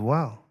doing it as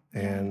well,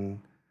 Yeah.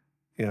 and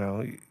you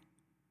know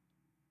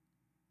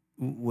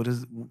what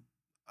is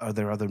are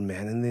there other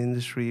men in the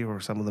industry or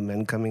some of the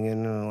men coming in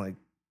and are like,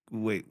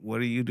 wait, what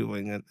are you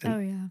doing? And Oh,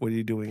 yeah. what are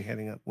you doing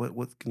heading up?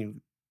 What can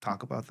you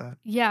talk about that?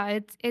 Yeah,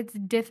 it's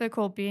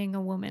difficult being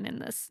a woman in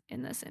this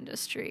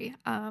industry.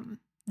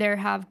 There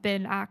have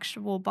been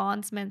actual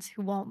bondsmen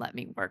who won't let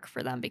me work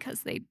for them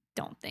because they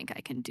don't think I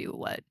can do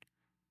what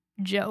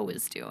Joe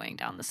is doing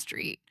down the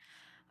street.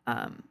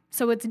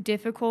 So it's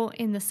difficult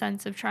in the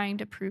sense of trying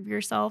to prove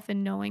yourself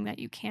and knowing that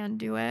you can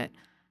do it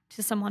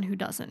to someone who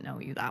doesn't know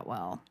you that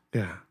well.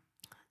 Yeah.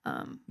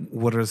 Um,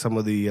 What are some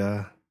of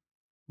the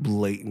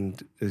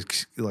blatant,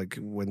 like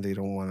when they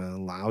don't want to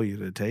allow you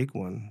to take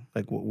one?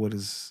 Like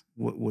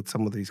what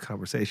some of these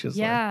conversations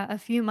like? yeah, a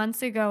few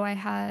months ago, I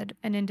had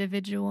an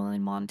individual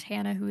in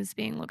Montana who was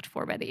being looked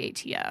for by the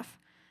ATF,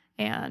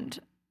 and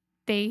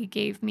they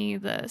gave me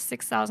the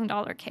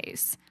 $6,000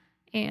 case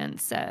and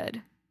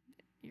said,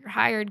 "You're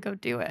hired, go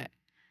do it."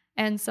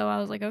 And so I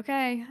was like,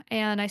 "Okay."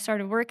 And I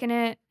started working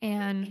it,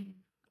 and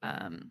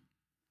um,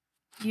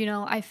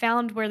 I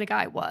found where the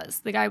guy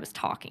was. The guy was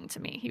talking to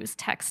me. He was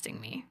texting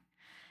me.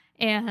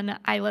 And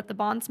I let the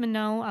bondsman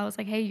know. I was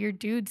like, "Hey, your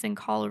dude's in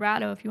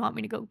Colorado. If you want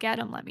me to go get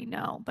him, let me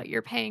know. But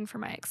you're paying for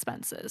my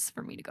expenses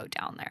for me to go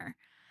down there."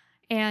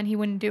 And he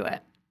wouldn't do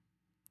it.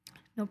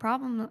 "No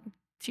problem.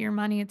 It's your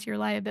money, it's your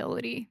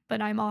liability,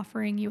 but I'm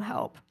offering you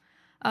help."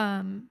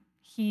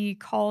 He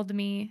called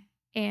me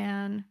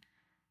and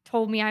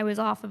told me I was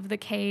off of the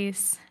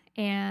case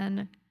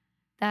and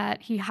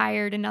that he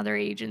hired another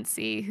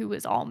agency who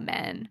was all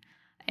men.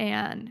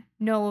 And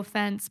no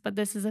offense, but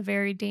this is a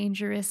very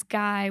dangerous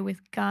guy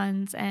with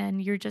guns,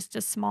 and you're just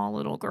a small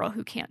little girl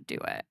who can't do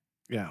it.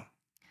 Yeah.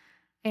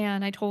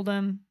 And I told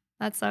him,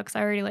 "That sucks.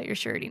 I already let your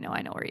surety know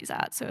I know where he's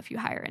at. So if you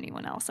hire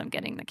anyone else, I'm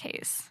getting the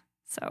case."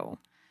 So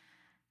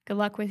good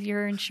luck with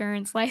your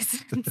insurance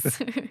license.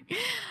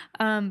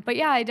 But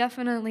yeah, I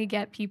definitely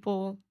get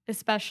people,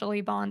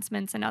 especially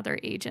bondsmen and other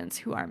agents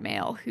who are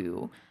male,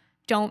 who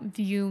don't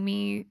view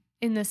me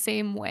in the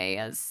same way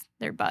as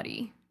their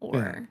buddy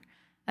or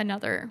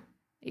another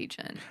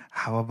agent.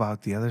 How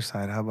about the other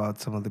side? How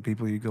about some of the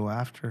people you go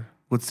after?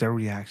 What's their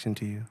reaction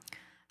to you?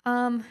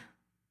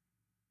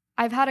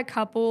 I've had a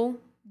couple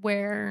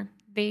where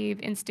they've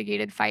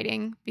instigated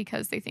fighting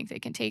because they think they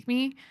can take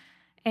me.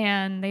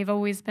 And they've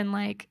always been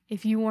like,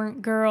 if you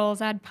weren't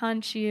girls, I'd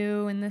punch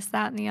you and this,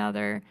 that, and the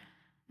other.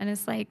 And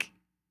it's like,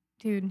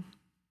 dude,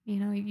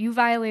 you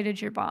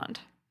violated your bond.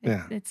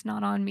 It's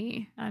not on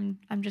me. I'm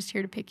just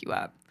here to pick you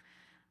up.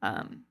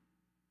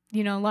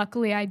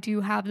 Luckily I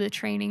do have the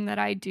training that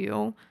I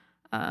do.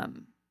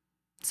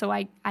 So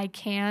I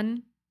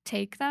can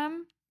take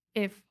them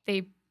if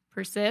they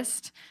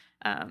persist.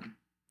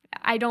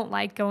 I don't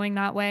like going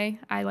that way.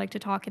 I like to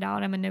talk it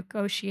out. I'm a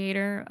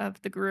negotiator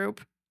of the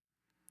group.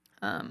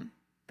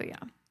 But yeah.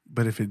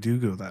 But if it do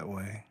go that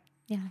way,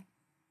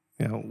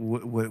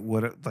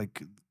 what are,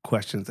 like,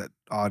 questions that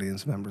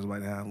audience members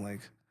might have,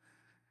 like,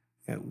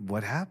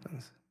 what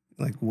happens?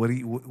 Like, what are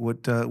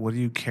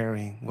you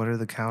carrying? What are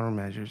the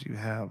countermeasures you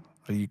have?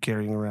 Are you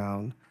carrying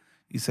around?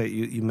 You say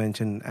you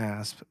mentioned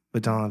ASP,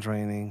 baton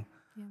training,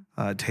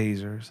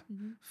 tasers,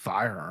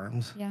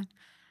 firearms. Yeah.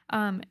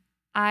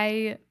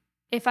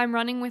 If I'm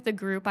running with a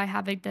group, I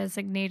have a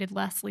designated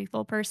less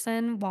lethal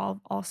person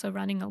while also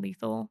running a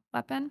lethal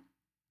weapon.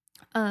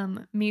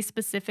 Me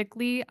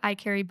specifically, I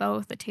carry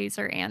both a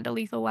taser and a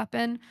lethal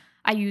weapon.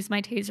 I use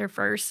my taser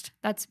first.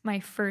 That's my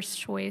first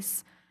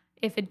choice.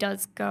 If it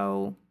does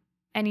go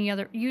any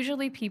other,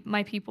 usually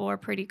my people are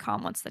pretty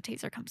calm once the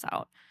taser comes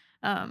out.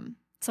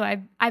 So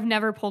I've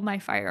never pulled my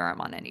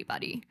firearm on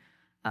anybody.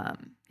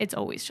 It's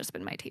always just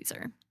been my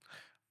taser.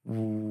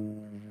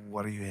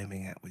 What are you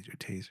aiming at with your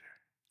taser?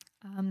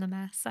 The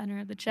mass center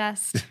of the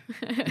chest.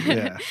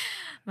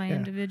 My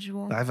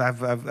individual.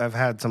 I've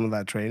had some of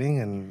that training,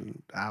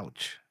 and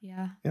ouch.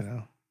 Yeah.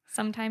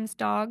 Sometimes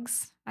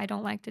dogs. I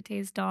don't like to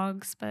tase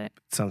dogs, but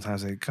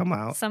sometimes they come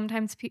out.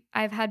 Sometimes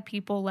I've had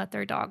people let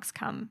their dogs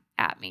come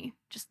at me,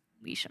 just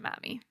leash them at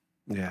me.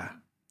 Yeah.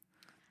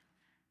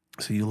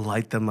 So you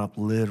light them up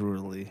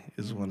literally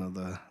is one of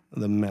the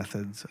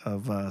methods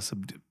of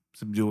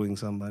subduing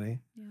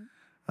somebody.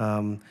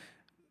 Yeah.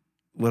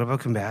 What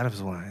about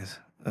combatives wise?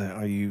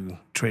 Are you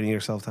training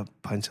yourself to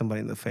punch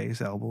somebody in the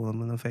face, elbow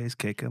them in the face,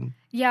 kick them?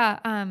 Yeah.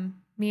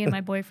 Me and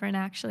my boyfriend,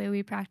 actually,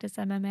 we practice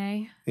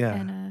MMA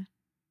and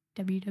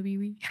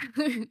WWE.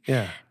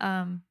 Yeah.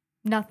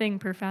 Nothing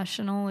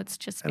professional. It's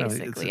just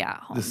basically at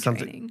home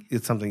training.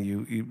 It's something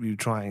you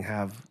try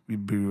and you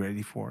be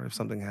ready for if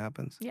something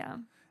happens. Yeah.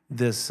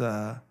 This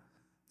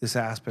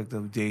aspect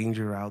of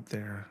danger out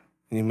there.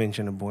 And you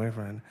mentioned a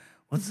boyfriend.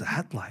 What's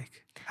that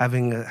like?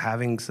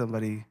 Having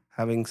somebody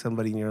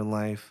in your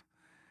life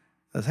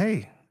says,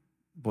 "Hey,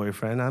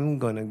 boyfriend, I'm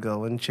going to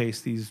go and chase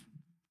these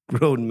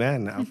grown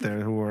men out there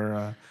who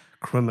are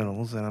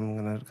criminals, and I'm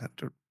going to have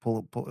to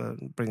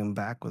bring them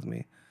back with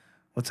me."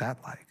 What's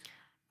that like?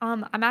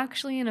 I'm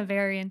actually in a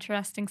very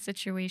interesting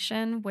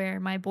situation where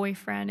my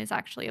boyfriend is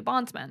actually a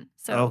bondsman.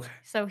 So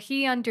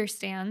he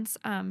understands.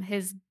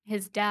 His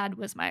dad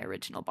was my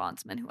original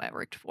bondsman who I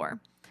worked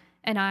for,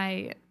 and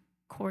I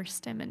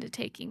coerced him into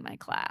taking my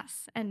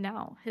class. And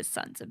now his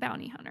son's a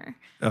bounty hunter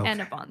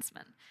and a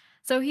bondsman.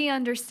 So he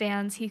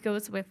understands. He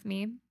goes with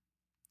me.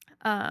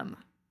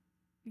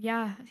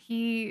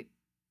 He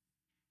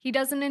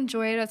doesn't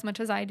enjoy it as much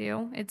as I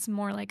do. It's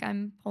more like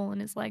I'm pulling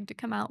his leg to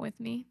come out with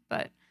me,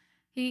 but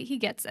he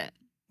gets it.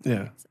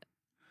 Yeah.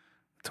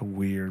 It's a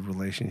weird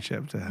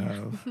relationship to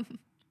have.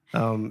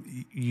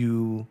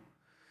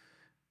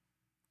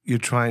 You're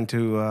trying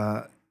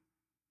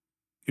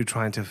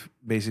to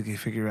basically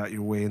figure out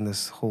your way in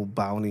this whole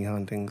bounty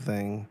hunting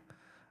thing.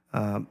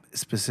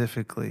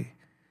 Specifically,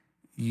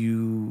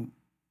 you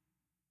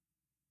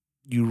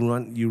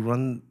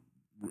run.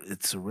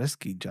 It's a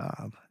risky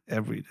job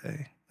every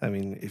day. I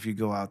mean, if you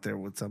go out there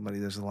with somebody,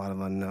 there's a lot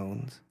of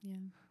unknowns.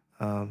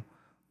 Yeah.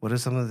 What are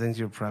some of the things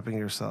you're prepping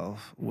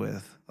yourself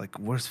with? Like,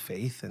 where's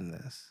faith in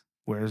this?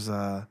 Where's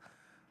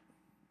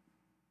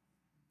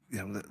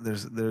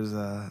there's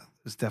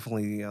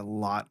definitely a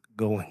lot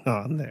going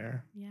on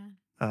there. Yeah.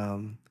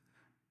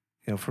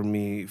 For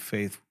me,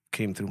 faith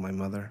came through my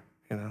mother.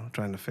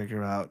 Trying to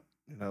figure out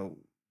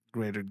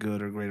greater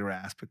good or greater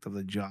aspect of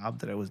the job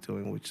that I was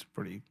doing, which is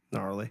pretty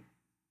gnarly.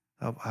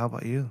 How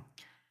about you?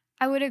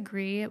 I would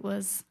agree. It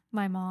was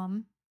my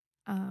mom.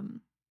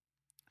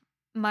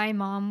 My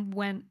mom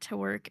went to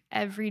work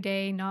every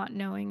day not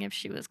knowing if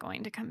she was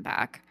going to come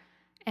back.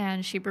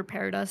 And she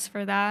prepared us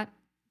for that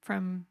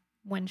from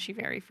when she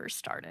very first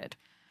started.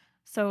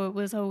 So it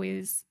was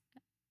always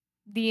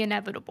the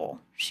inevitable.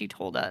 She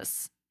told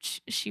us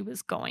she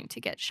was going to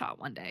get shot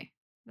one day.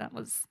 That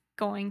was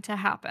going to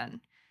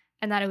happen.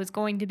 And that it was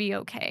going to be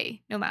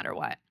okay no matter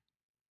what.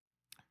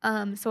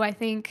 So I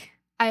think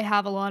I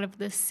have a lot of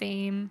the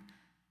same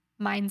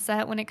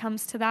mindset when it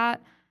comes to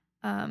that.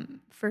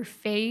 For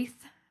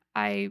faith,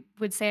 I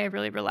would say I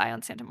really rely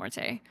on Santa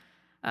Muerte.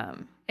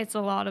 It's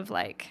a lot of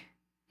like,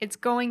 it's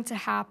going to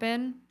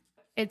happen.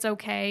 It's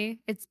okay.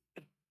 It's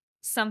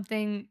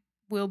something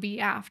will be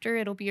after.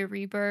 It'll be a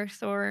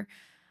rebirth or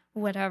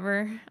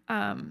whatever.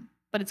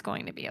 But it's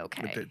going to be But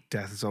the okay.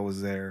 death is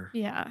always there.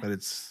 Yeah. But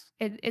it's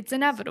It's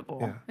inevitable.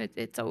 yeah.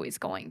 It's always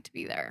going to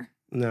be there.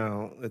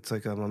 No, it's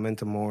like a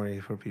memento mori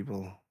for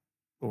people,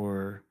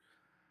 or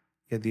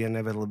yeah, the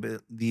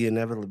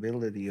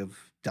inevitability of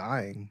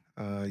dying.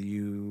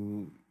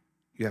 You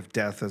have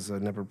death as a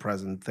never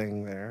present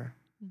thing there,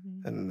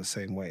 Mm-hmm. and in the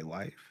same way,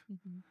 life.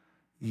 Mm-hmm.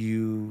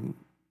 You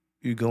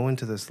you go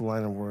into this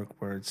line of work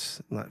where it's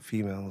not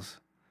females.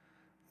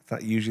 It's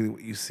not usually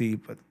what you see,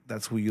 but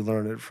that's who you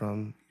learn it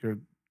from. You're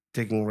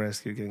taking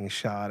risks. You're getting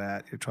shot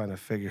at. You're trying to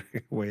figure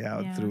your way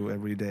out Yeah. through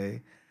every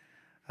day.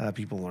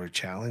 People are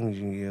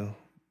challenging you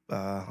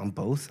on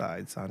both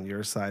sides, on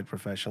your side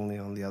professionally,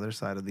 on the other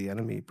side of the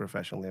enemy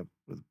professionally,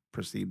 the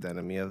perceived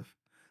enemy of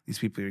these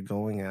people you're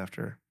going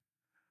after.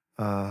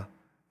 Uh,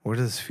 where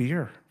does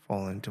fear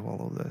fall into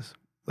all of this?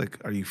 Like,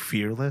 are you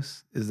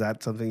fearless? Is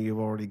that something you've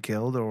already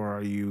killed, or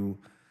are you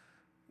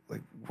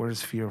like, where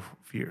does fear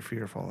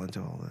fall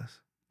into all this?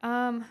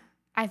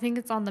 I think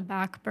it's on the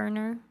back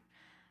burner.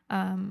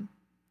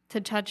 To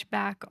touch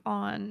back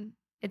on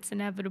it's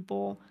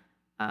inevitable.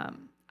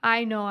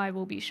 I know I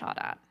will be shot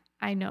at.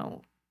 I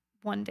know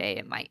one day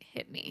it might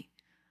hit me.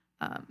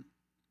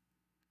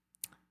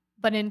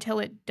 But until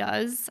it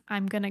does,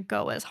 I'm going to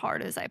go as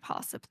hard as I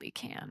possibly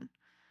can.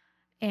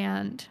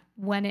 And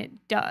when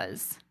it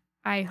does,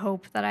 I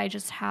hope that I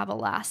just have a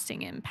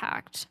lasting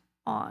impact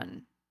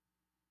on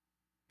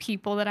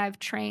people that I've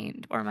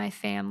trained or my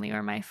family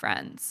or my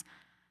friends.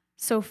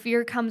 So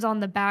fear comes on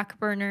the back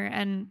burner.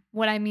 And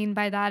what I mean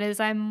by that is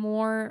I'm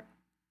more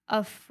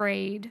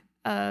afraid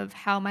of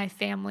how my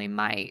family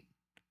might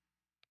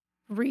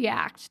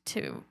react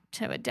to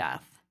a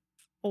death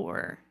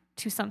or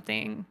to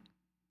something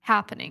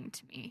happening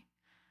to me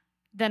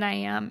than I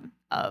am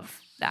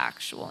of the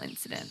actual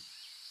incident.